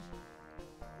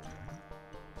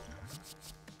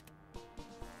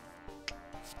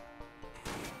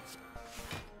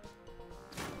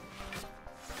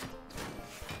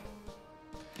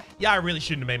 Yeah, I really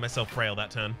shouldn't have made myself frail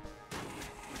that turn.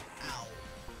 Ow.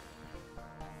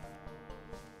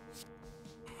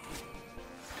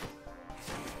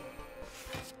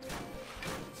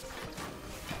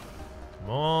 Come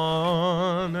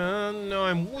on. No,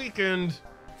 I'm weakened.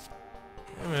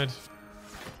 Damn it.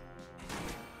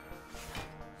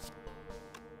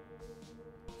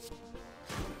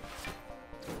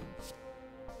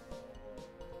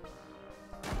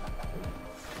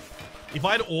 If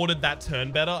I'd ordered that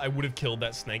turn better, I would have killed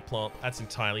that snake plant. That's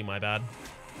entirely my bad.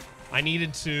 I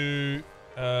needed to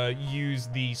use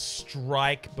the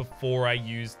strike before I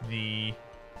used the...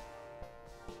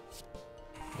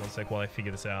 One sec while I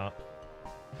figure this out.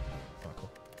 Oh,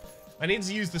 cool. I needed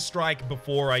to use the strike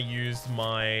before I used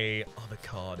my other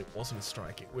card. It wasn't a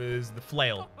strike. It was the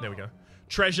flail. There we go.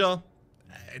 Treasure.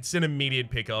 It's an immediate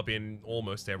pickup in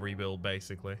almost every build,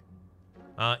 basically.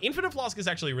 Infinite Flask is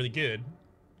actually really good.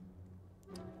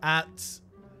 At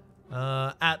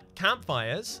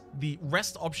campfires, the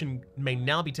rest option may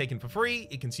now be taken for free.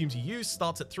 It consumes a use,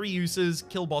 starts at 3 uses,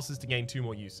 kill bosses to gain 2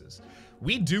 more uses.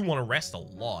 We do want to rest a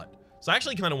lot. So I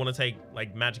actually kind of want to take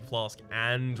like Magic Flask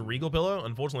and Regal Pillow.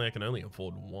 Unfortunately, I can only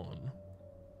afford 1.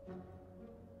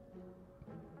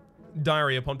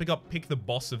 Diary, upon pickup, pick the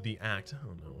boss of the act. I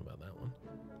don't know about that one.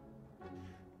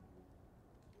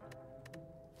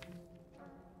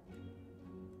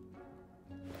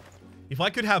 If I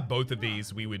could have both of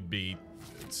these, we would be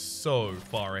so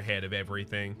far ahead of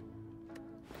everything.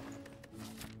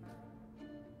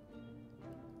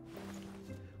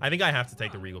 I think I have to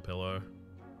take the Regal Pillow.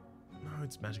 No,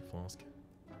 it's Magic Flask.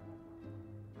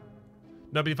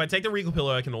 No, but if I take the Regal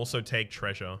Pillow, I can also take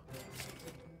Treasure.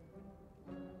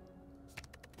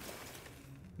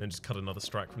 Then just cut another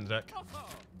strike from the deck.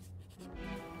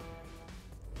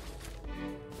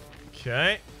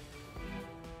 Okay.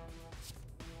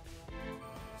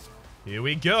 Here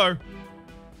we go.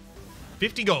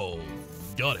 50 gold.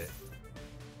 Got it.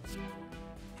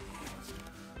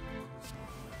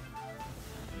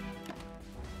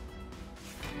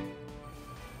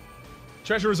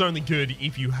 Treasure is only good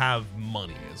if you have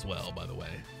money as well, by the way.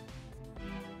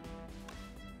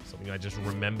 Something I just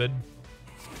remembered.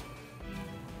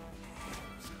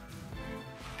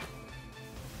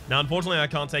 Now, unfortunately, I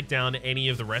can't take down any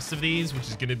of the rest of these, which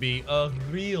is going to be a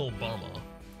real bummer.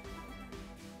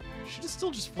 Should have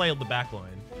still just flailed the back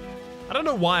line. I don't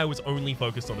know why I was only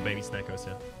focused on the baby Snecos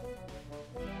here.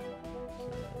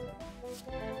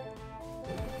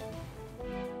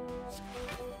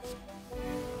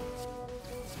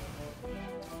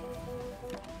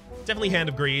 Definitely Hand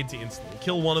of Greed to instantly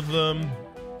kill one of them.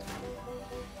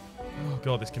 Oh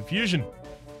god, this confusion.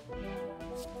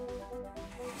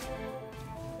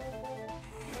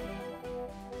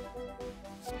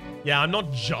 Yeah, I'm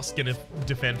not just gonna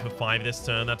defend for 5 this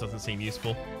turn. That doesn't seem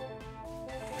useful.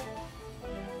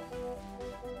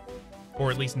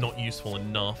 Or at least not useful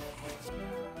enough.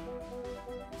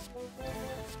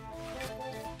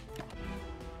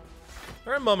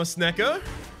 Alright, Mama Snecko.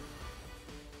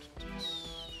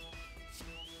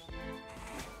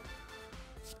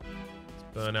 Let's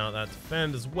burn out that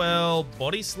defend as well.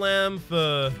 Body Slam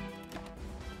for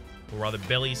Or rather,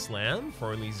 belly slam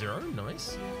for only 0.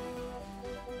 Nice.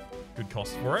 Good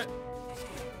cost for it.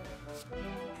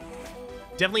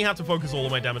 Definitely have to focus all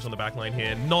of my damage on the backline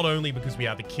here. Not only because we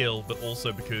have the kill, but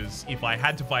also because if I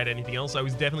had to fight anything else, I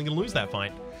was definitely going to lose that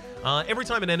fight. Every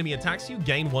time an enemy attacks you,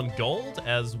 gain 1 gold,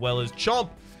 as well as chomp.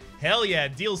 Hell yeah,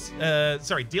 deal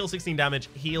 16 damage,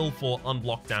 heal for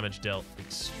unblocked damage dealt.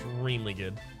 Extremely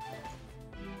good.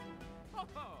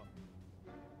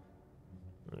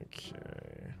 Okay.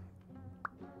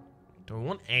 Do I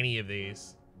want any of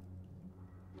these?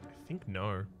 I think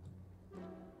no.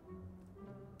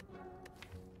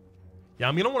 Yeah,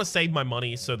 I'm going to want to save my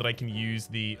money so that I can use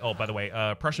the... Oh, by the way,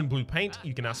 Prussian Blue Paint.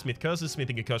 You can now smith curses.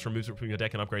 Smithing a curse removes it from your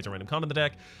deck and upgrades a random card in the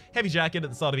deck. Heavy Jacket. At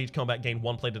the start of each combat, gain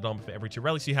 1 plated armor for every 2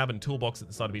 relics you have. And Toolbox. At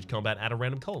the start of each combat, add a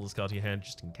random colorless card to your hand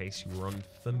just in case you run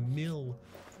for mill.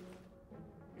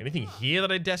 Anything here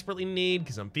that I desperately need?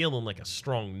 Because I'm feeling like a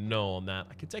strong no on that.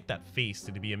 I could take that Feast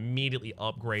to be immediately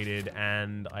upgraded,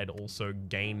 and I'd also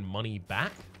gain money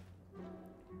back.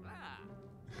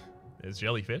 There's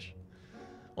Jellyfish.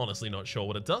 Honestly, not sure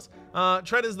what it does.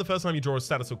 Tread is the first time you draw a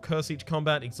status or curse each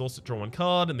combat. Exhaust it, draw 1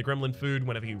 card. And the Gremlin Food,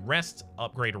 whenever you rest,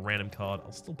 upgrade a random card.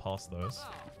 I'll still pass those.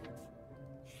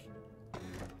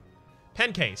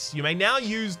 Pen Case. You may now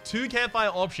use 2 campfire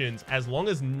options as long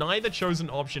as neither chosen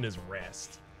option is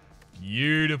rest.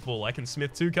 Beautiful. I can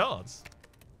smith 2 cards.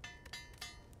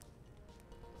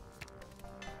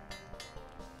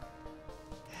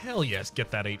 Hell yes, get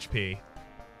that HP.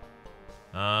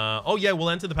 Oh yeah, we'll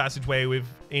enter the passageway. We've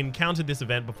encountered this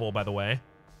event before, by the way.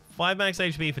 5 max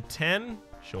HP for 10.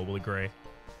 Sure, we'll agree.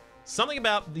 Something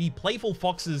about the playful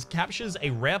foxes captures a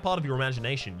rare part of your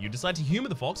imagination. You decide to humor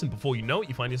the fox, and before you know it,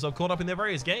 you find yourself caught up in their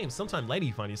various games. Sometime later,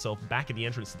 you find yourself back at the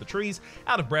entrance to the trees,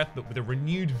 out of breath, but with a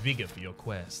renewed vigor for your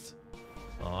quest.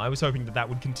 Oh, I was hoping that that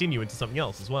would continue into something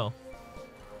else as well.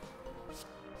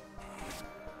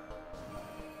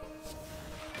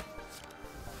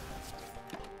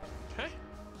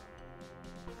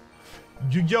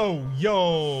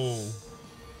 Yo.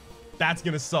 That's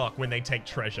gonna suck when they take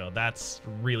treasure. That's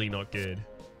really not good.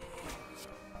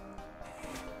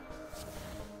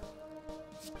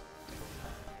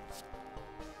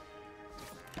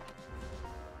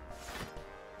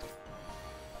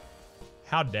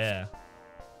 How dare.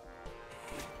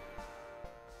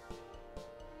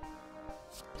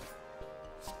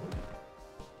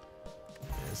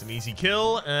 There's an easy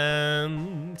kill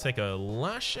and take a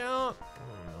lash out.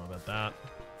 That.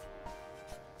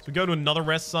 So we go to another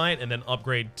rest site and then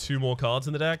upgrade 2 more cards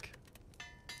in the deck.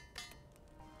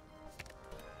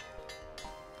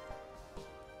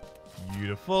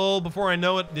 Beautiful. Before I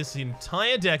know it, this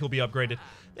entire deck will be upgraded.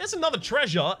 There's another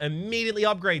treasure. Immediately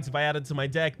upgrades if I add it to my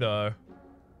deck, though.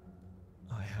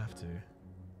 I have to.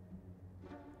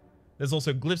 There's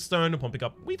also Glyphstone upon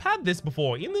pickup. We've had this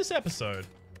before in this episode.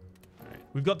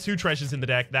 We've got 2 treasures in the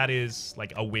deck. That is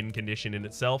like a win condition in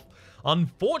itself.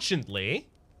 Unfortunately...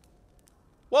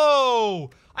 Whoa!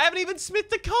 I haven't even smithed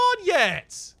the card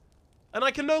yet! And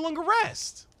I can no longer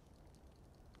rest.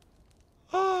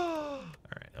 Alright,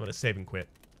 I'm gonna save and quit.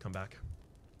 Come back.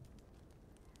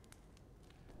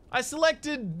 I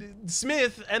selected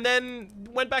Smith and then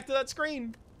went back to that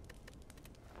screen.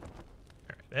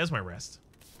 Alright, there's my rest.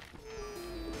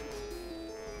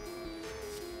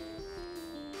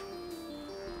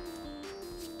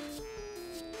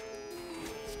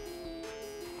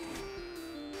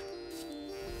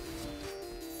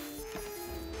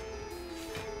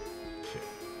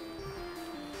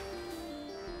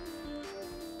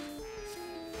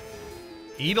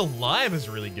 Eat Alive is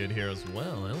really good here as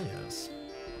well. Hell yes.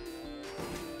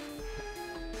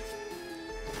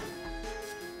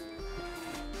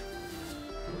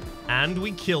 And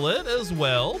we kill it as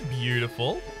well.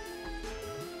 Beautiful.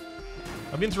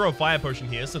 I'm going to throw a fire potion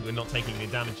here so that we're not taking any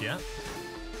damage yet.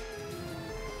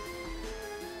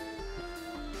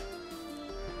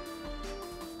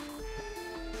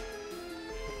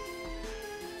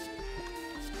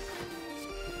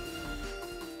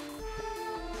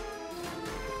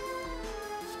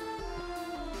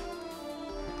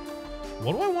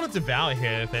 What do I want to devour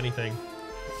here, if anything?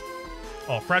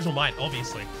 Oh, Fragile Might,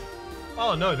 obviously.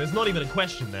 Oh, no, there's not even a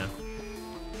question there.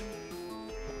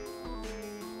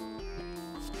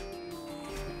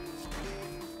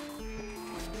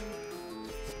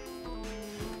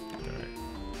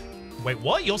 Right. Wait,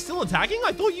 what? You're still attacking?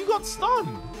 I thought you got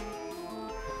stunned.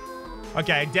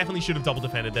 Okay, I definitely should have double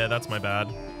defended there. That's my bad.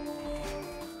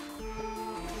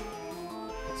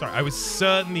 Sorry, I was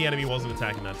certain the enemy wasn't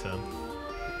attacking that turn.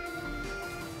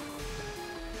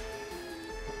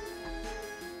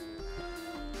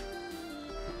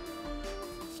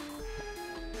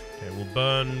 Okay, we'll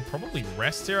burn probably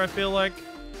rest here, I feel like.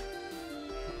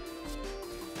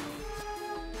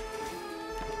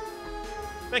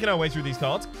 Making our way through these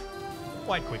cards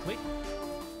quite quickly.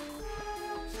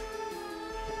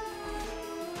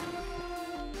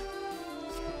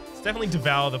 Let's definitely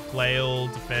devour the flail,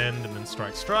 defend, and then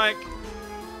strike, strike.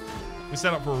 We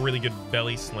set up for a really good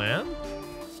belly slam.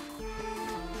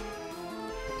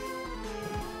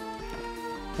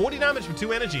 40 damage for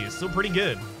 2 energy is still pretty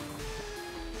good.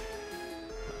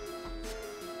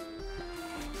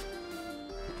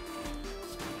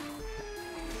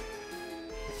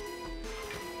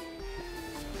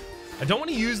 I don't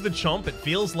want to use the chomp. It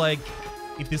feels like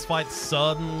if this fight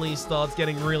suddenly starts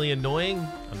getting really annoying,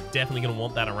 I'm definitely going to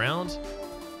want that around.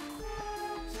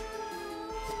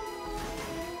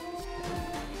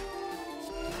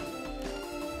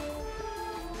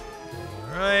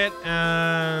 Alright,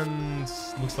 and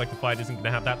looks like the fight isn't going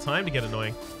to have that time to get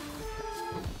annoying.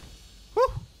 Whew.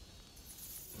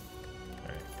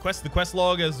 Alright, the quest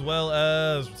log, as well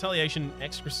as Retaliation,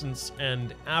 Excrescence,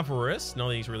 and Avarice. None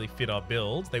of these really fit our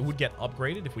builds. They would get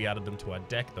upgraded if we added them to our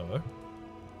deck, though.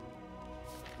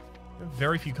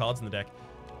 Very few cards in the deck.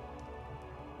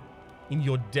 In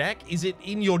your deck? Is it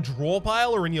in your draw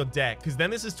pile or in your deck? Because then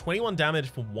this is 21 damage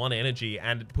for 1 energy,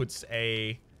 and it puts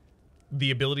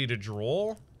the ability to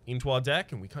draw into our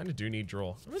deck, and we kind of do need draw.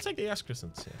 I'm going to take the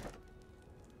Excrescence here.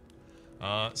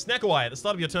 Snack away. At the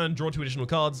start of your turn, draw 2 additional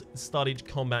cards. Start each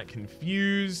combat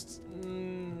confused.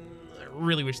 I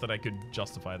really wish that I could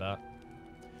justify that.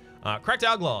 Cracked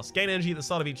Hourglass. Gain energy at the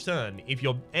start of each turn. If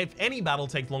any battle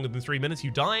takes longer than 3 minutes,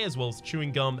 you die, as well as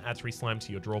chewing gum adds 3 slime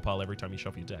to your draw pile every time you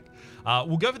shuffle your deck.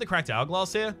 We'll go for the Cracked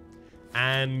Hourglass here.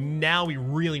 And now we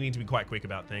really need to be quite quick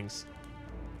about things.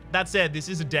 That said, this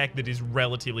is a deck that is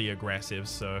relatively aggressive,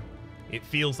 so it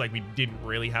feels like we didn't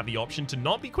really have the option to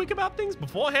not be quick about things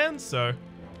beforehand, so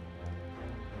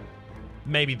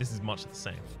maybe this is much the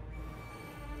same.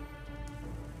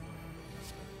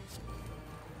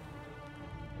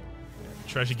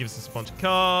 Treasure gives us a bunch of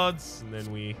cards, and then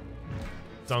we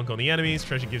dunk on the enemies.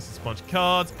 Treasure gives us a bunch of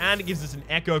cards, and it gives us an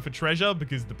echo for treasure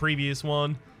because the previous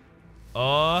one.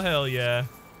 Oh, hell yeah.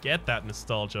 Get that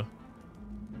nostalgia.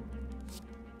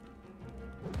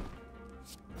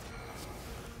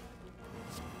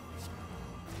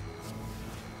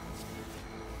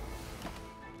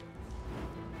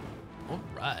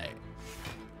 Alright.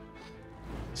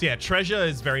 So yeah, treasure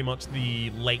is very much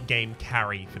the late game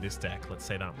carry for this deck, let's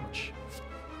say that much.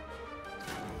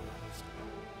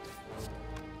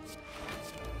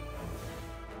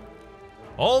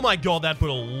 Oh my god, that put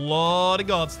a lot of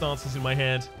god stances in my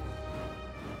hand.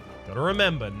 Gotta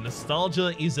remember,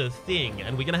 nostalgia is a thing,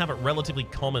 and we're gonna have it relatively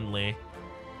commonly.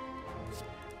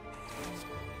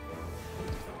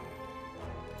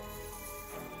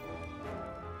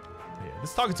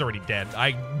 This target's already dead.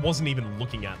 I wasn't even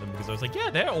looking at them because I was like,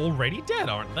 yeah, they're already dead,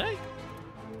 aren't they?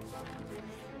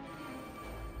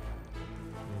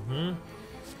 Mm-hmm.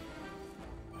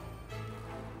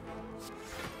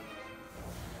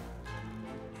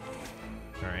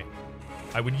 Alright.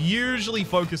 I would usually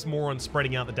focus more on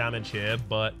spreading out the damage here,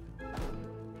 but I'm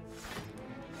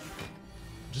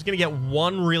just going to get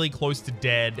one really close to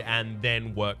dead and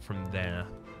then work from there.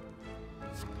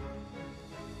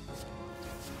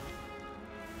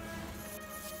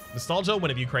 Nostalgia,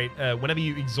 whenever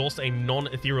you exhaust a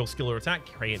non-ethereal skill or attack,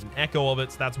 create an echo of it.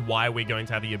 So that's why we're going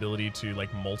to have the ability to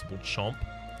like multiple chomp.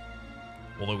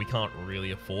 Although we can't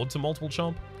really afford to multiple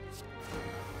chomp.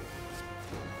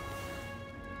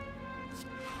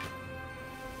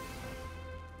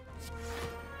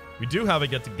 We do, however,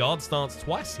 get to guard stance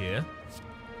twice here.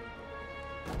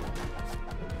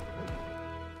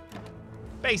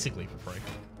 Basically for free.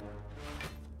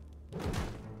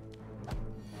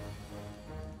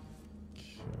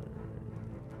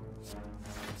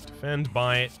 Defend,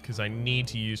 bite, because I need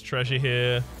to use treasure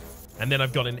here. And then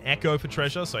I've got an echo for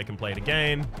treasure, so I can play it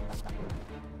again.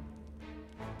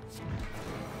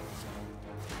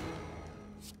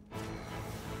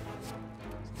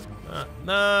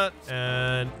 That,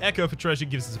 and echo for treasure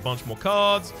gives us a bunch more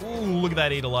cards. Ooh, look at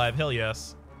that Eat Alive, hell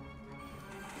yes.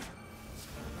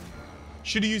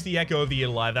 Should have used the echo of the Eat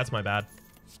Alive, that's my bad.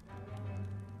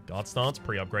 Guard stance,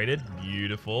 pre-upgraded,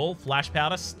 beautiful. Flash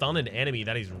powder, stun an enemy,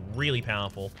 that is really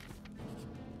powerful.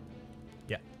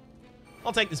 Yeah.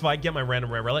 I'll take this fight, get my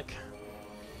random rare relic.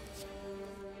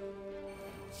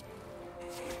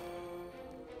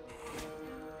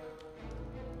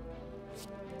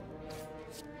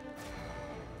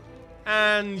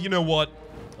 And you know what?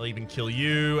 I'll even kill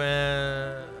you.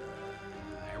 I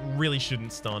really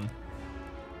shouldn't stun.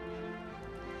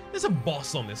 There's a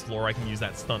boss on this floor I can use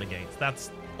that stun against.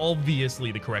 That's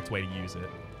obviously the correct way to use it.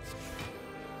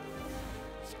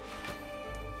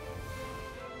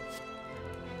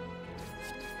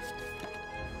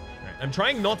 Right, I'm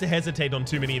trying not to hesitate on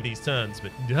too many of these turns,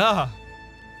 but there's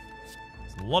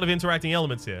a lot of interacting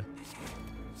elements here.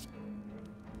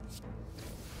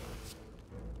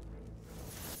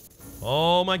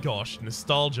 Oh my gosh,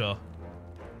 nostalgia.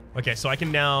 Okay, so I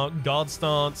can now guard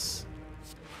stance,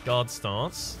 guard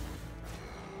stance.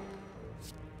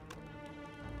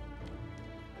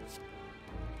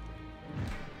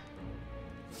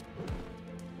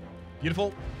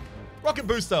 Beautiful. Rocket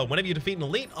Booster. Whenever you defeat an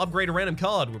elite, upgrade a random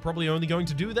card. We're probably only going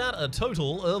to do that a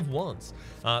total of once.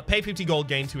 Pay 50 gold,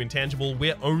 gain 2 intangible.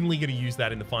 We're only going to use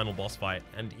that in the final boss fight,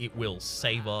 and it will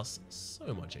save us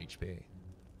so much HP.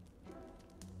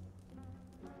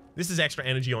 This is extra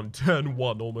energy on turn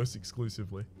 1, almost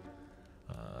exclusively.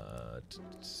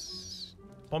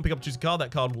 Upon pick up, choose a card.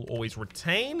 That card will always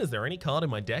retain. Is there any card in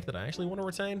my deck that I actually want to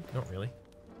retain? Not really.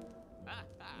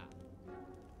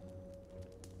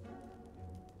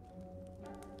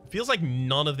 Feels like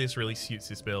none of this really suits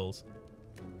his build.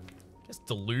 I guess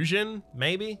Delusion,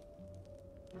 maybe?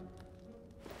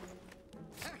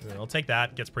 Yeah, I'll take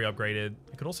that. Gets pre-upgraded.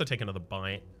 I could also take another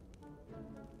Bite.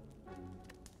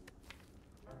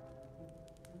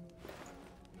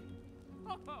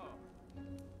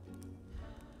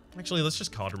 Actually, let's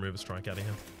just card remove a strike out of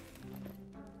him.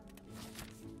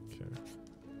 Okay.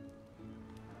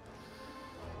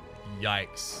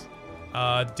 Yikes.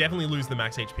 Definitely lose the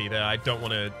max HP there. I don't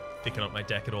want to thicken up my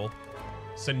deck at all.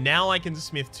 So now I can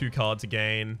smith 2 cards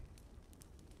again.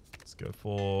 Let's go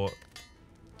for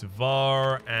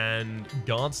Devar and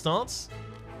Guard Stance.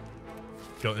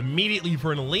 Go immediately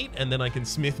for an elite, and then I can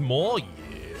smith more.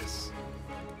 Yes.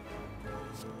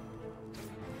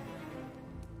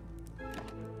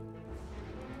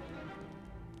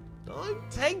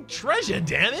 Don't take treasure,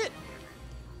 damn it.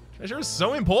 Treasure is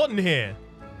so important here.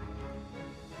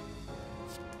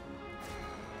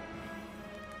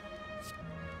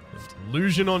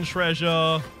 Illusion on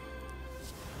treasure.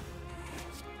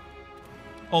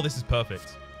 Oh, this is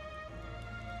perfect.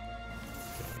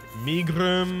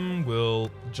 Migrum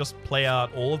will just play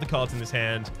out all of the cards in this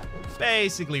hand,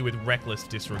 basically with reckless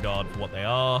disregard for what they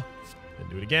are. Then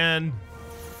do it again.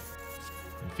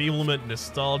 Enfeeblement,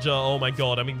 nostalgia. Oh my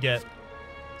god, I'm gonna get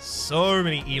so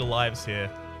many Eat Alives here.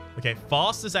 Okay,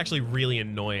 fast is actually really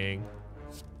annoying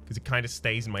because it kind of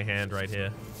stays in my hand right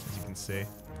here, as you can see.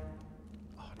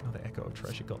 Another Echo of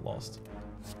Treasure got lost.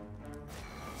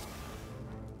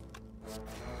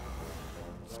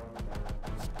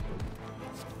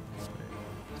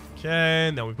 Okay,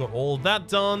 now we've got all of that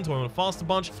done. Do I want to fast a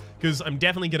bunch? Because I'm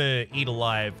definitely going to Eat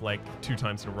Alive like 2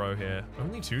 times in a row here.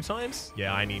 Only 2 times?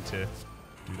 Yeah, I need to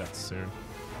do that soon.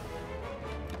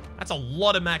 That's a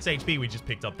lot of max HP we just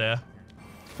picked up there.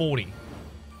 40.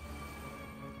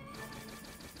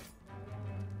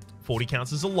 40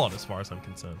 counts as a lot as far as I'm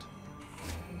concerned.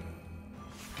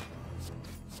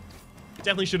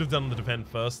 Definitely should have done the defend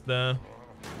first there.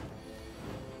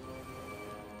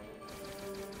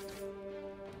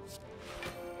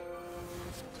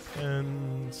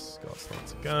 And God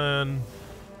starts again.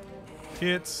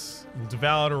 Hits. We'll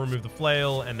devour to remove the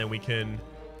flail, and then we can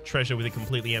treasure with a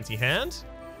completely empty hand.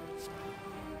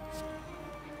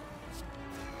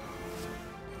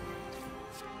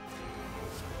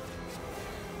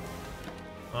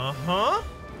 Uh-huh.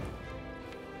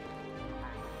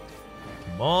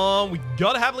 Come on, we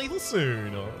gotta have lethal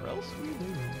soon, or else we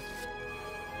lose.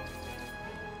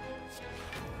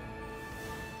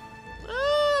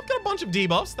 I've got a bunch of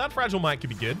debuffs. That Fragile Might could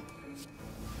be good.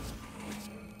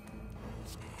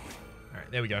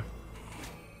 Alright, there we go.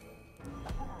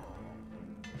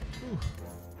 Whew.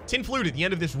 Tin Flute, at the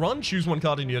end of this run, choose 1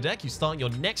 card in your deck. You start your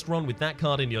next run with that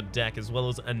card in your deck, as well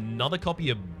as another copy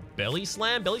of Belly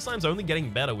Slam. Belly Slam's only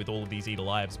getting better with all of these Eat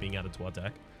Alives being added to our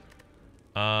deck.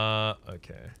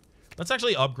 Okay. Let's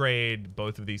actually upgrade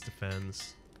both of these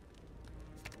defense.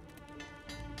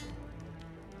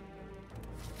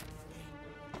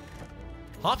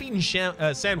 Half-eaten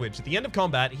sandwich. At the end of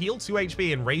combat, heal 2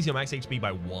 HP and raise your max HP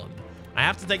by 1. I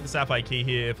have to take the Sapphire Key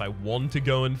here if I want to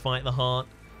go and fight the Heart.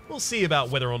 We'll see about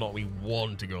whether or not we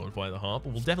want to go and fight the Heart,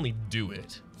 but we'll definitely do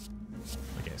it.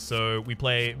 Okay, so we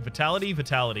play Vitality,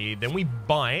 Vitality, then we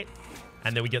Bite,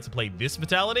 and then we get to play this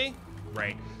Vitality.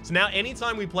 Great. So now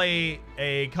anytime we play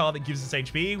a card that gives us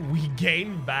HP, we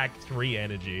gain back 3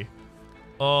 energy.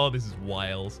 Oh, this is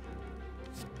wild.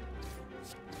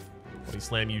 Body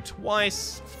Slam you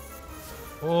twice.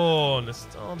 Oh,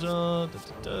 nostalgia. Da, da,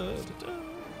 da, da, da.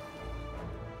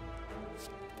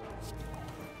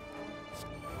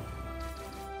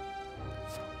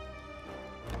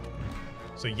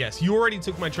 So yes, you already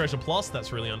took my treasure plus.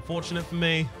 That's really unfortunate for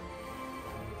me.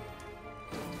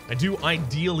 I do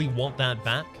ideally want that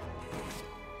back.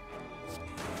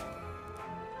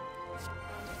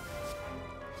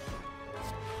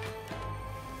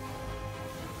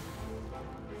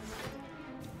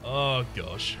 Oh,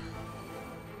 gosh.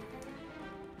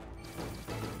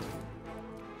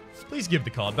 Please give the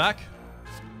card back.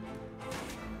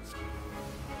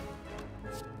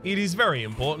 It is very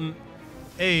important.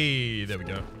 Hey, there we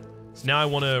go. So now I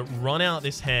want to run out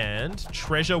this hand,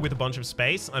 treasure with a bunch of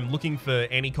space. I'm looking for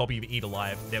any copy of Eat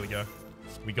Alive. There we go.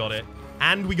 We got it.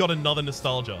 And we got another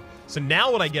nostalgia. So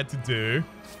now what I get to do,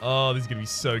 oh, this is going to be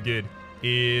so good,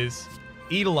 is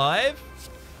Eat Alive,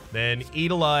 then Eat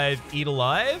Alive, Eat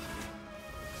Alive.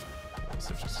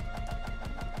 So just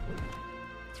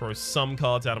throw some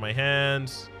cards out of my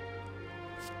hand.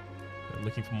 I'm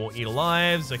looking for more Eat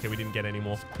Alives. Okay, we didn't get any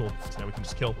more. Cool. So now we can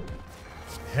just kill.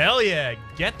 Hell yeah!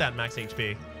 Get that max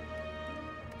HP.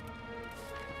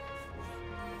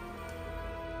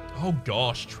 Oh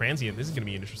gosh, Transient. This is going to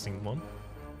be an interesting one.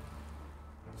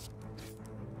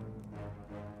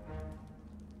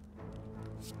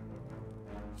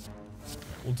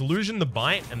 We'll Delusion the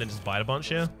Bite and then just bite a bunch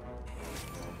here.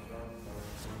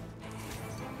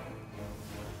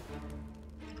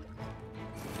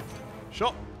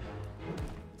 Sure.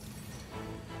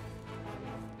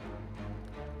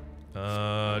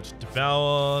 Just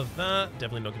devour that.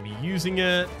 Definitely not going to be using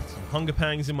it. Some Hunger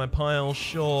Pangs in my pile.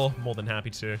 Sure. More than happy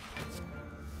to.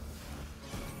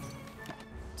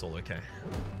 It's all okay.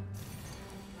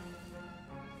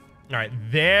 Alright,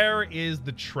 there is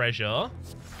the treasure.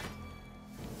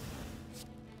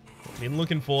 Been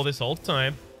looking for this whole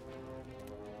time.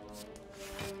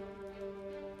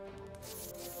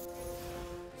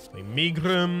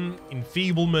 Megrim,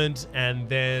 Enfeeblement, and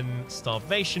then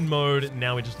Starvation Mode.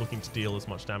 Now we're just looking to deal as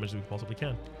much damage as we possibly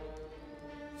can.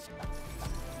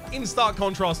 In stark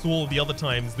contrast to all of the other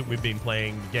times that we've been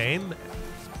playing the game,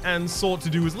 and sought to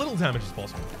do as little damage as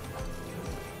possible.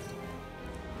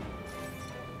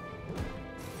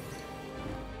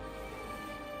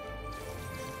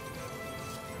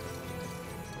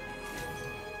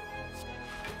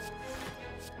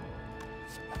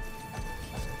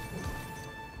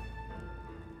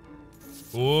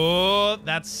 Oh,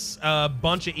 that's a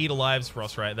bunch of Eat Alives for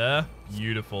us right there.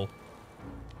 Beautiful.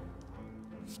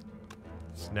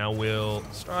 So now we'll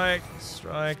strike,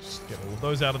 just get all of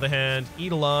those out of the hand.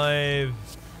 Eat Alive.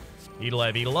 Eat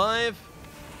Alive, Eat Alive.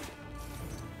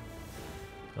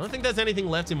 I don't think there's anything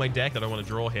left in my deck that I want to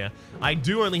draw here. I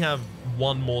do only have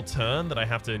one more turn that I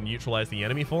have to neutralize the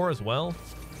enemy for as well.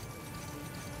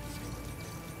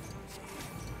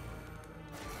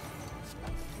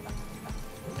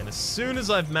 And as soon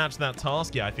as I've matched that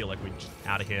task, yeah, I feel like we're just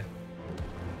out of here.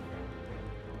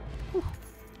 Whew.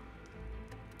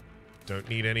 Don't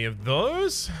need any of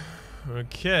those.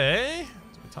 Okay.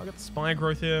 So we target the Spire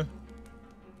growth here.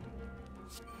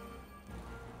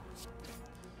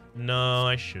 No,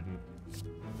 I shouldn't.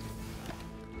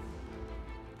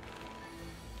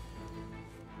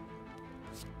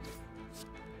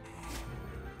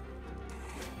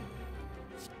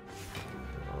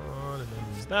 And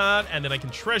then use that, and then I can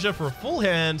treasure for a full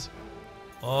hand.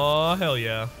 Oh, hell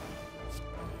yeah.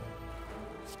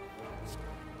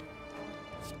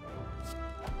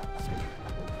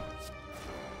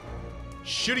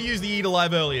 Should have used the Eat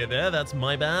Alive earlier there. That's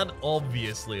my bad.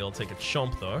 Obviously, I'll take a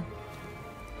chomp, though.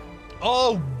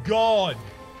 Oh, God.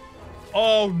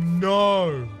 Oh,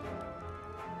 no.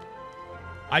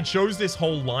 I chose this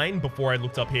whole line before I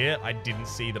looked up here. I didn't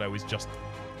see that I was just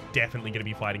definitely going to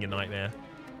be fighting a nightmare.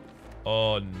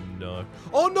 Oh, no.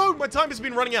 Oh, no. My time has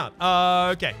been running out.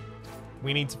 Okay.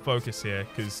 We need to focus here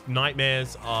because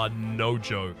nightmares are no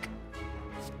joke.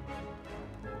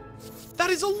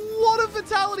 That is a lot of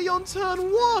vitality on turn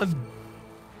 1.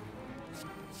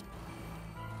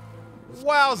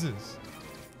 Wowzers.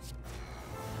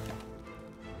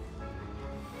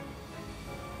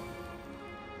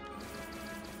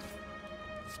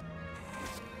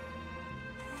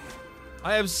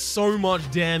 I have so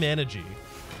much damn energy.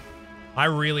 I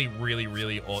really, really,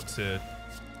 really ought to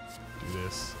do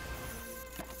this.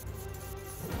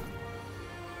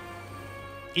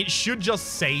 It should just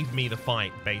save me the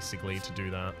fight, basically, to do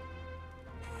that.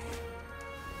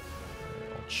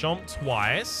 I'll chomp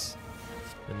twice.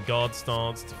 Then guard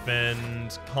stance,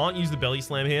 defend. Can't use the belly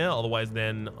slam here, otherwise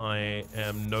then I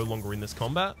am no longer in this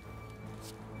combat.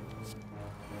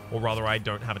 Or rather, I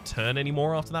don't have a turn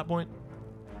anymore after that point.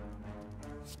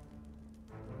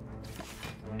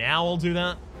 Now I'll do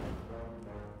that.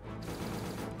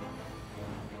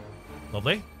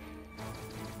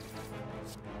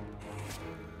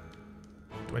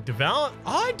 Do I devour?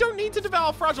 I don't need to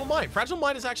devour Fragile Might. Fragile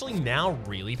Might is actually now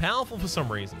really powerful for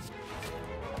some reason.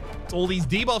 It's all these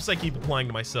debuffs I keep applying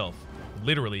to myself.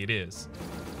 Literally, it is.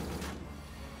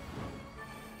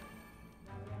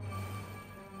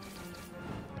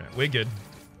 All right, we're good.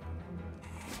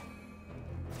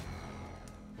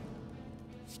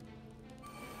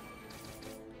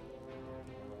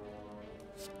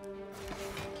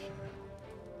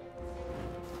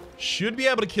 Should be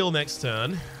able to kill next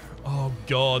turn. Oh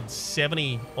god,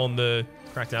 70 on the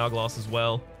cracked hourglass as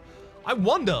well. I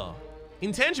wonder,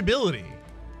 intangibility.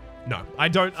 No, I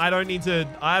don't need to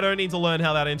learn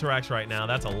how that interacts right now.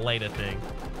 That's a later thing.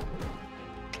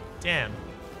 Damn.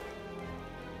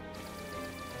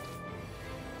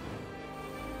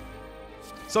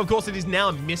 So of course it is now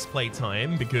a misplay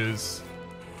time because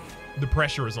the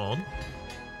pressure is on.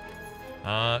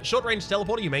 Short range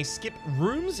teleporter, you may skip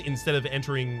rooms instead of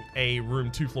entering a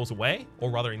room 2 floors away,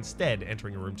 or rather instead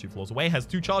entering a room 2 floors away. Has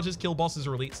 2 charges, kill bosses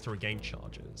or elites to regain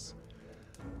charges.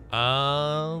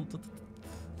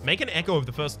 Make an echo of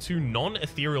the first 2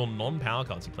 non-ethereal, non-power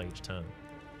cards you play each turn.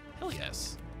 Hell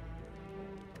yes.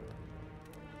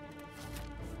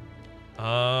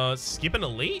 Skip an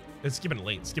elite? Skip an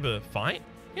elite. Skip a fight?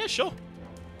 Yeah, sure.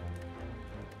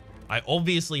 I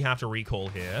obviously have to recall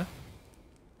here.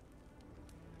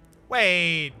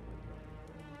 Wait.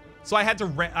 So I had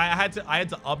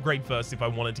to upgrade first if I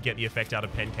wanted to get the effect out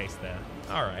of pen case there.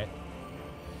 All right.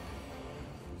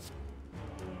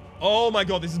 Oh my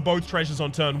god, this is both treasures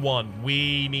on turn 1.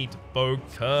 We need to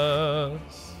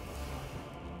focus.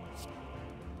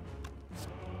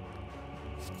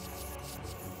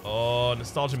 Oh,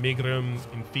 Nostalgia Migrum,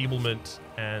 Enfeeblement,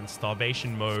 and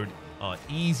Starvation Mode are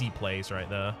easy plays right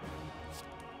there.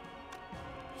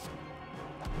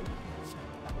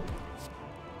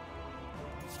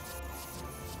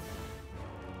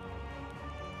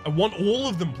 I want all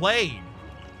of them played.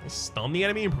 I stun the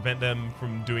enemy and prevent them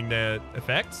from doing their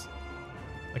effects.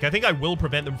 Like, I think I will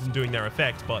prevent them from doing their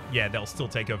effect, but yeah, they'll still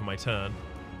take over my turn.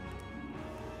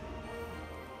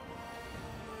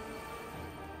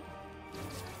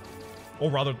 Or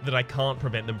rather, that I can't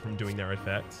prevent them from doing their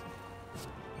effects.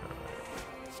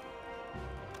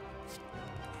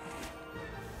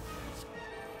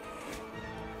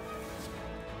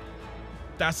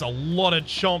 That's a lot of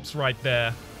chomps right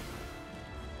there.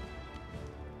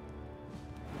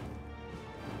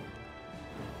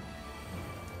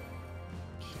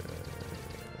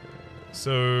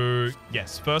 So,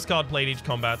 yes, first card played each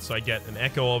combat, so I get an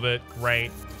echo of it. Great.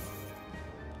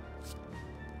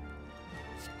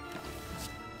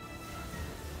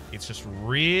 It's just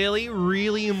really,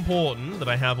 really important that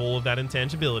I have all of that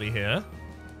intangibility here.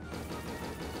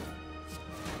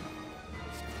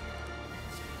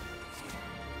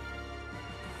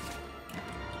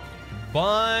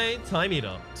 Buy Time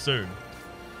Eater soon.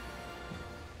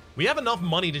 We have enough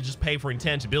money to just pay for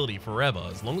intangibility forever,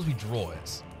 as long as we draw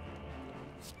it.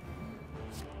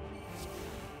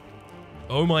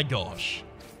 Oh my gosh.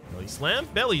 Belly slam,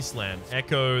 belly slam.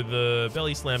 Echo the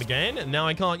belly slam again, and now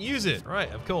I can't use it.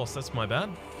 Right, of course, that's my bad.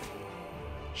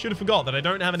 Should have forgot that I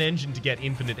don't have an engine to get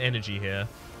infinite energy here.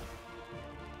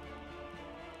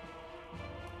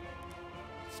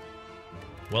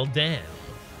 Well, damn.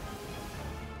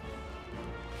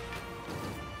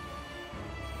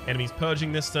 Enemies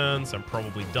purging this turn, so I'm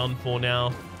probably done for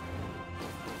now.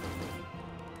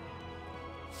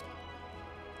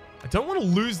 I don't want to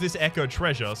lose this Echo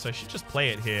treasure, so I should just play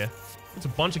it here. There's a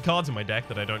bunch of cards in my deck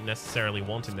that I don't necessarily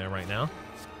want in there right now.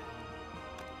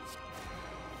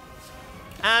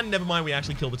 And never mind, we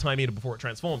actually kill the Time Eater before it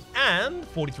transforms. And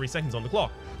 43 seconds on the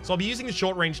clock. So I'll be using the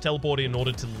short-range teleporter in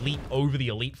order to leap over the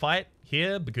elite fight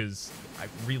here, because I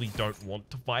really don't want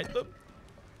to fight them.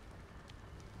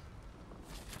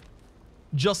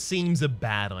 Just seems a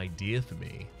bad idea for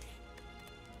me.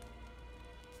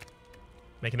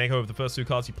 Make an echo of the first 2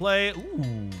 cards you play.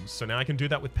 Ooh, so now I can do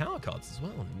that with power cards as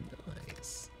well.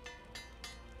 Nice.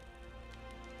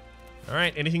 All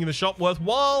right, anything in the shop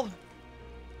worthwhile?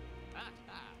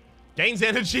 Gains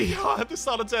energy at the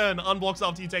start of turn. Unblocks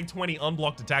after you take 20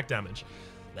 unblocked attack damage.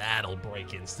 That'll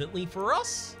break instantly for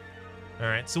us. All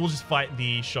right, so we'll just fight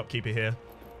the shopkeeper here.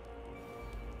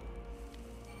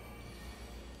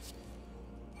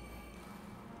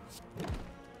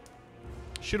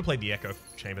 Should have played the Echo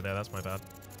Chamber there. That's my bad.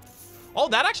 Oh,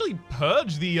 that actually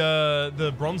purged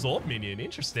the Bronze Orb minion.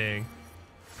 Interesting.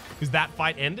 Because that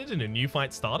fight ended and a new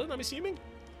fight started, I'm assuming?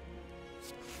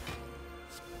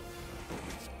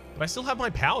 But I still have my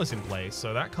powers in place,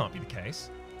 so that can't be the case.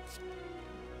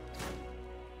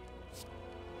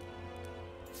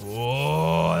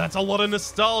 Oh, that's a lot of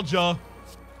nostalgia.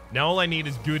 Now all I need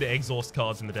is good exhaust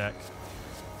cards in the deck.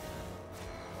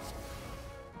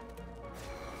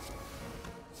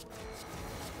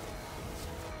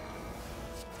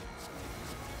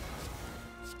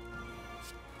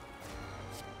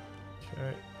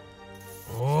 Okay.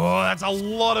 Oh, that's a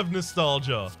lot of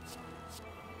nostalgia.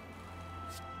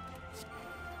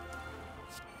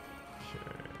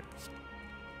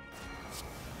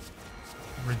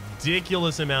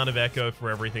 Ridiculous amount of echo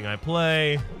for everything I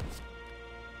play.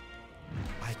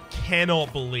 I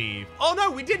cannot believe. Oh no,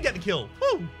 we did get the kill.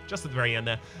 Woo! Just at the very end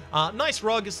there. Nice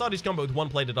rug. Start each combo with 1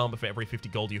 plated armor for every 50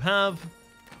 gold you have.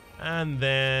 And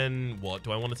then what?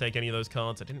 Do I want to take any of those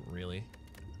cards? I didn't really.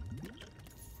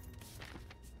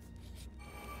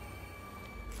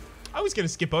 I was going to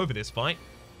skip over this fight.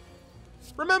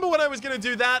 Remember when I was going to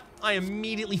do that? I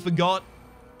immediately forgot.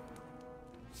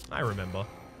 I remember.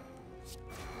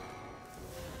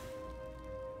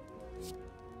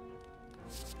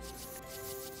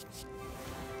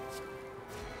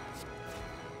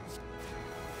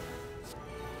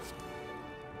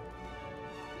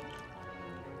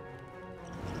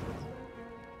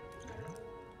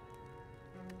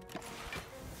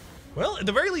 Well, at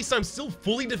the very least, I'm still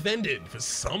fully defended for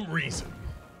some reason.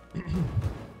 Okay,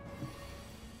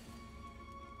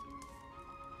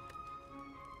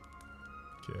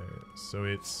 so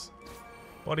it's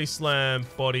body slam,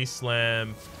 body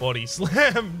slam, body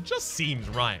slam. Just seems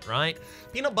right, right?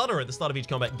 Peanut butter at the start of each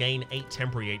combat, gain 8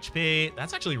 temporary HP.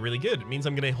 That's actually really good. It means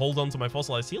I'm going to hold on to my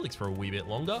fossilized helix for a wee bit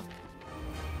longer.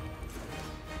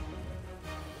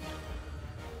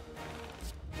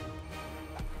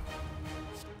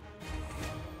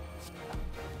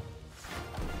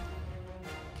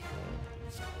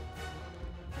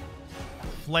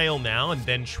 Flail now and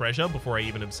then treasure before I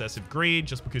even obsessive greed,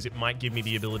 just because it might give me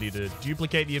the ability to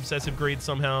duplicate the obsessive greed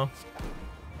somehow.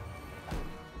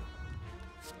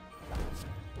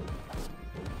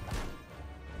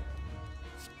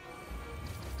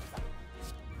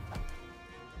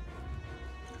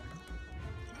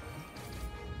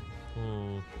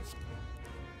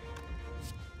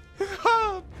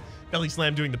 Belly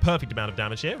slam doing the perfect amount of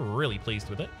damage here. Really pleased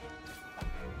with it.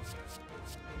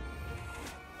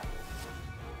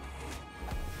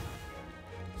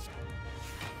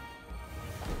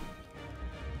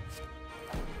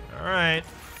 Alright.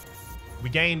 We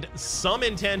gained some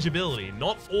intangibility,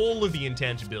 not all of the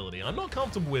intangibility. I'm not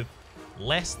comfortable with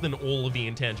less than all of the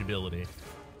intangibility.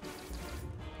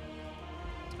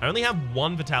 I only have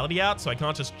 1 vitality out, so I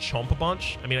can't just chomp a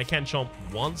bunch. I mean, I can chomp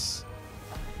once.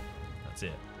 That's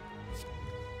it.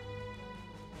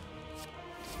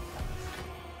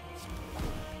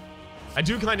 I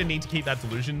do kind of need to keep that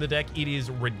delusion in the deck. It is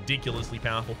ridiculously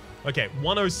powerful. Okay,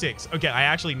 106. Okay, I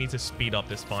actually need to speed up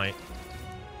this fight.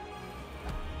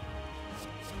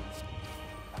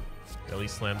 Belly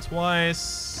slam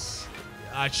twice.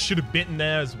 I should have bitten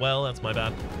there as well. That's my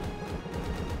bad.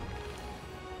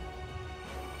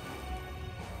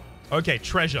 Okay,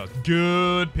 treasure.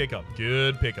 Good pickup.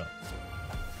 Good pickup.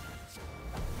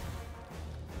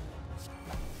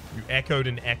 You echoed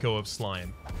an echo of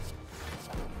slime.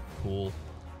 Cool.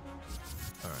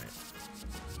 Alright.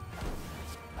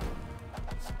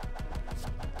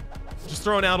 Just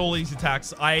throwing out all these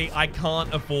attacks. I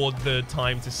can't afford the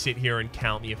time to sit here and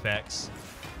count the effects.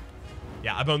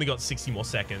 Yeah, I've only got 60 more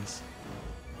seconds.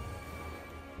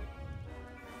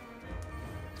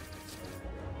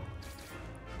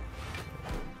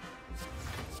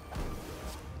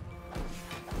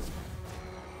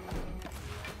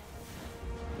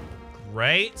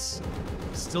 Great.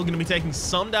 Still going to be taking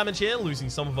some damage here, losing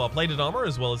some of our plated armor,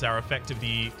 as well as our effect of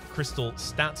the crystal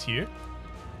stats here.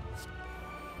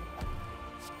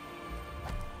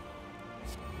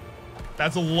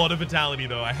 That's a lot of vitality,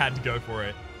 though. I had to go for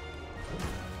it.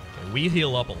 Okay, we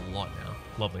heal up a lot now.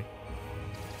 Lovely.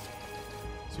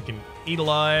 So we can eat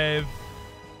alive,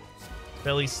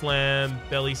 belly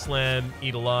slam,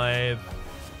 eat alive.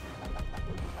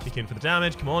 Kick in for the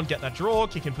damage. Come on, get that draw.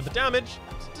 Kick in for the damage.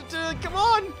 Come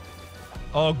on.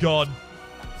 Oh, God.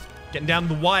 Getting down to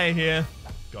the wire here.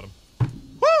 Got him.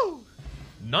 Woo!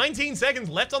 19 seconds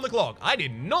left on the clock. I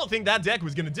did not think that deck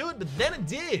was going to do it, but then it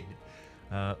did.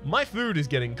 My food is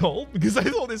getting cold because I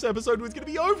thought this episode was going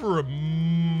to be over a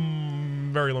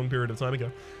very long period of time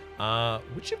ago.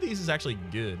 Which of these is actually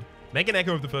good? Make an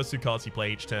echo of the first 2 cards you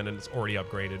play each turn, and it's already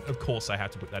upgraded. Of course, I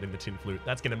had to put that in the tin flute.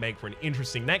 That's going to make for an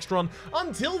interesting next run.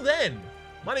 Until then,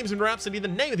 my name's been Rhapsody. The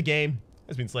name of the game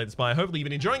has been Slay the Spire. Hopefully you've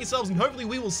been enjoying yourselves, and hopefully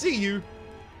we will see you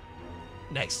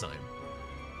next time.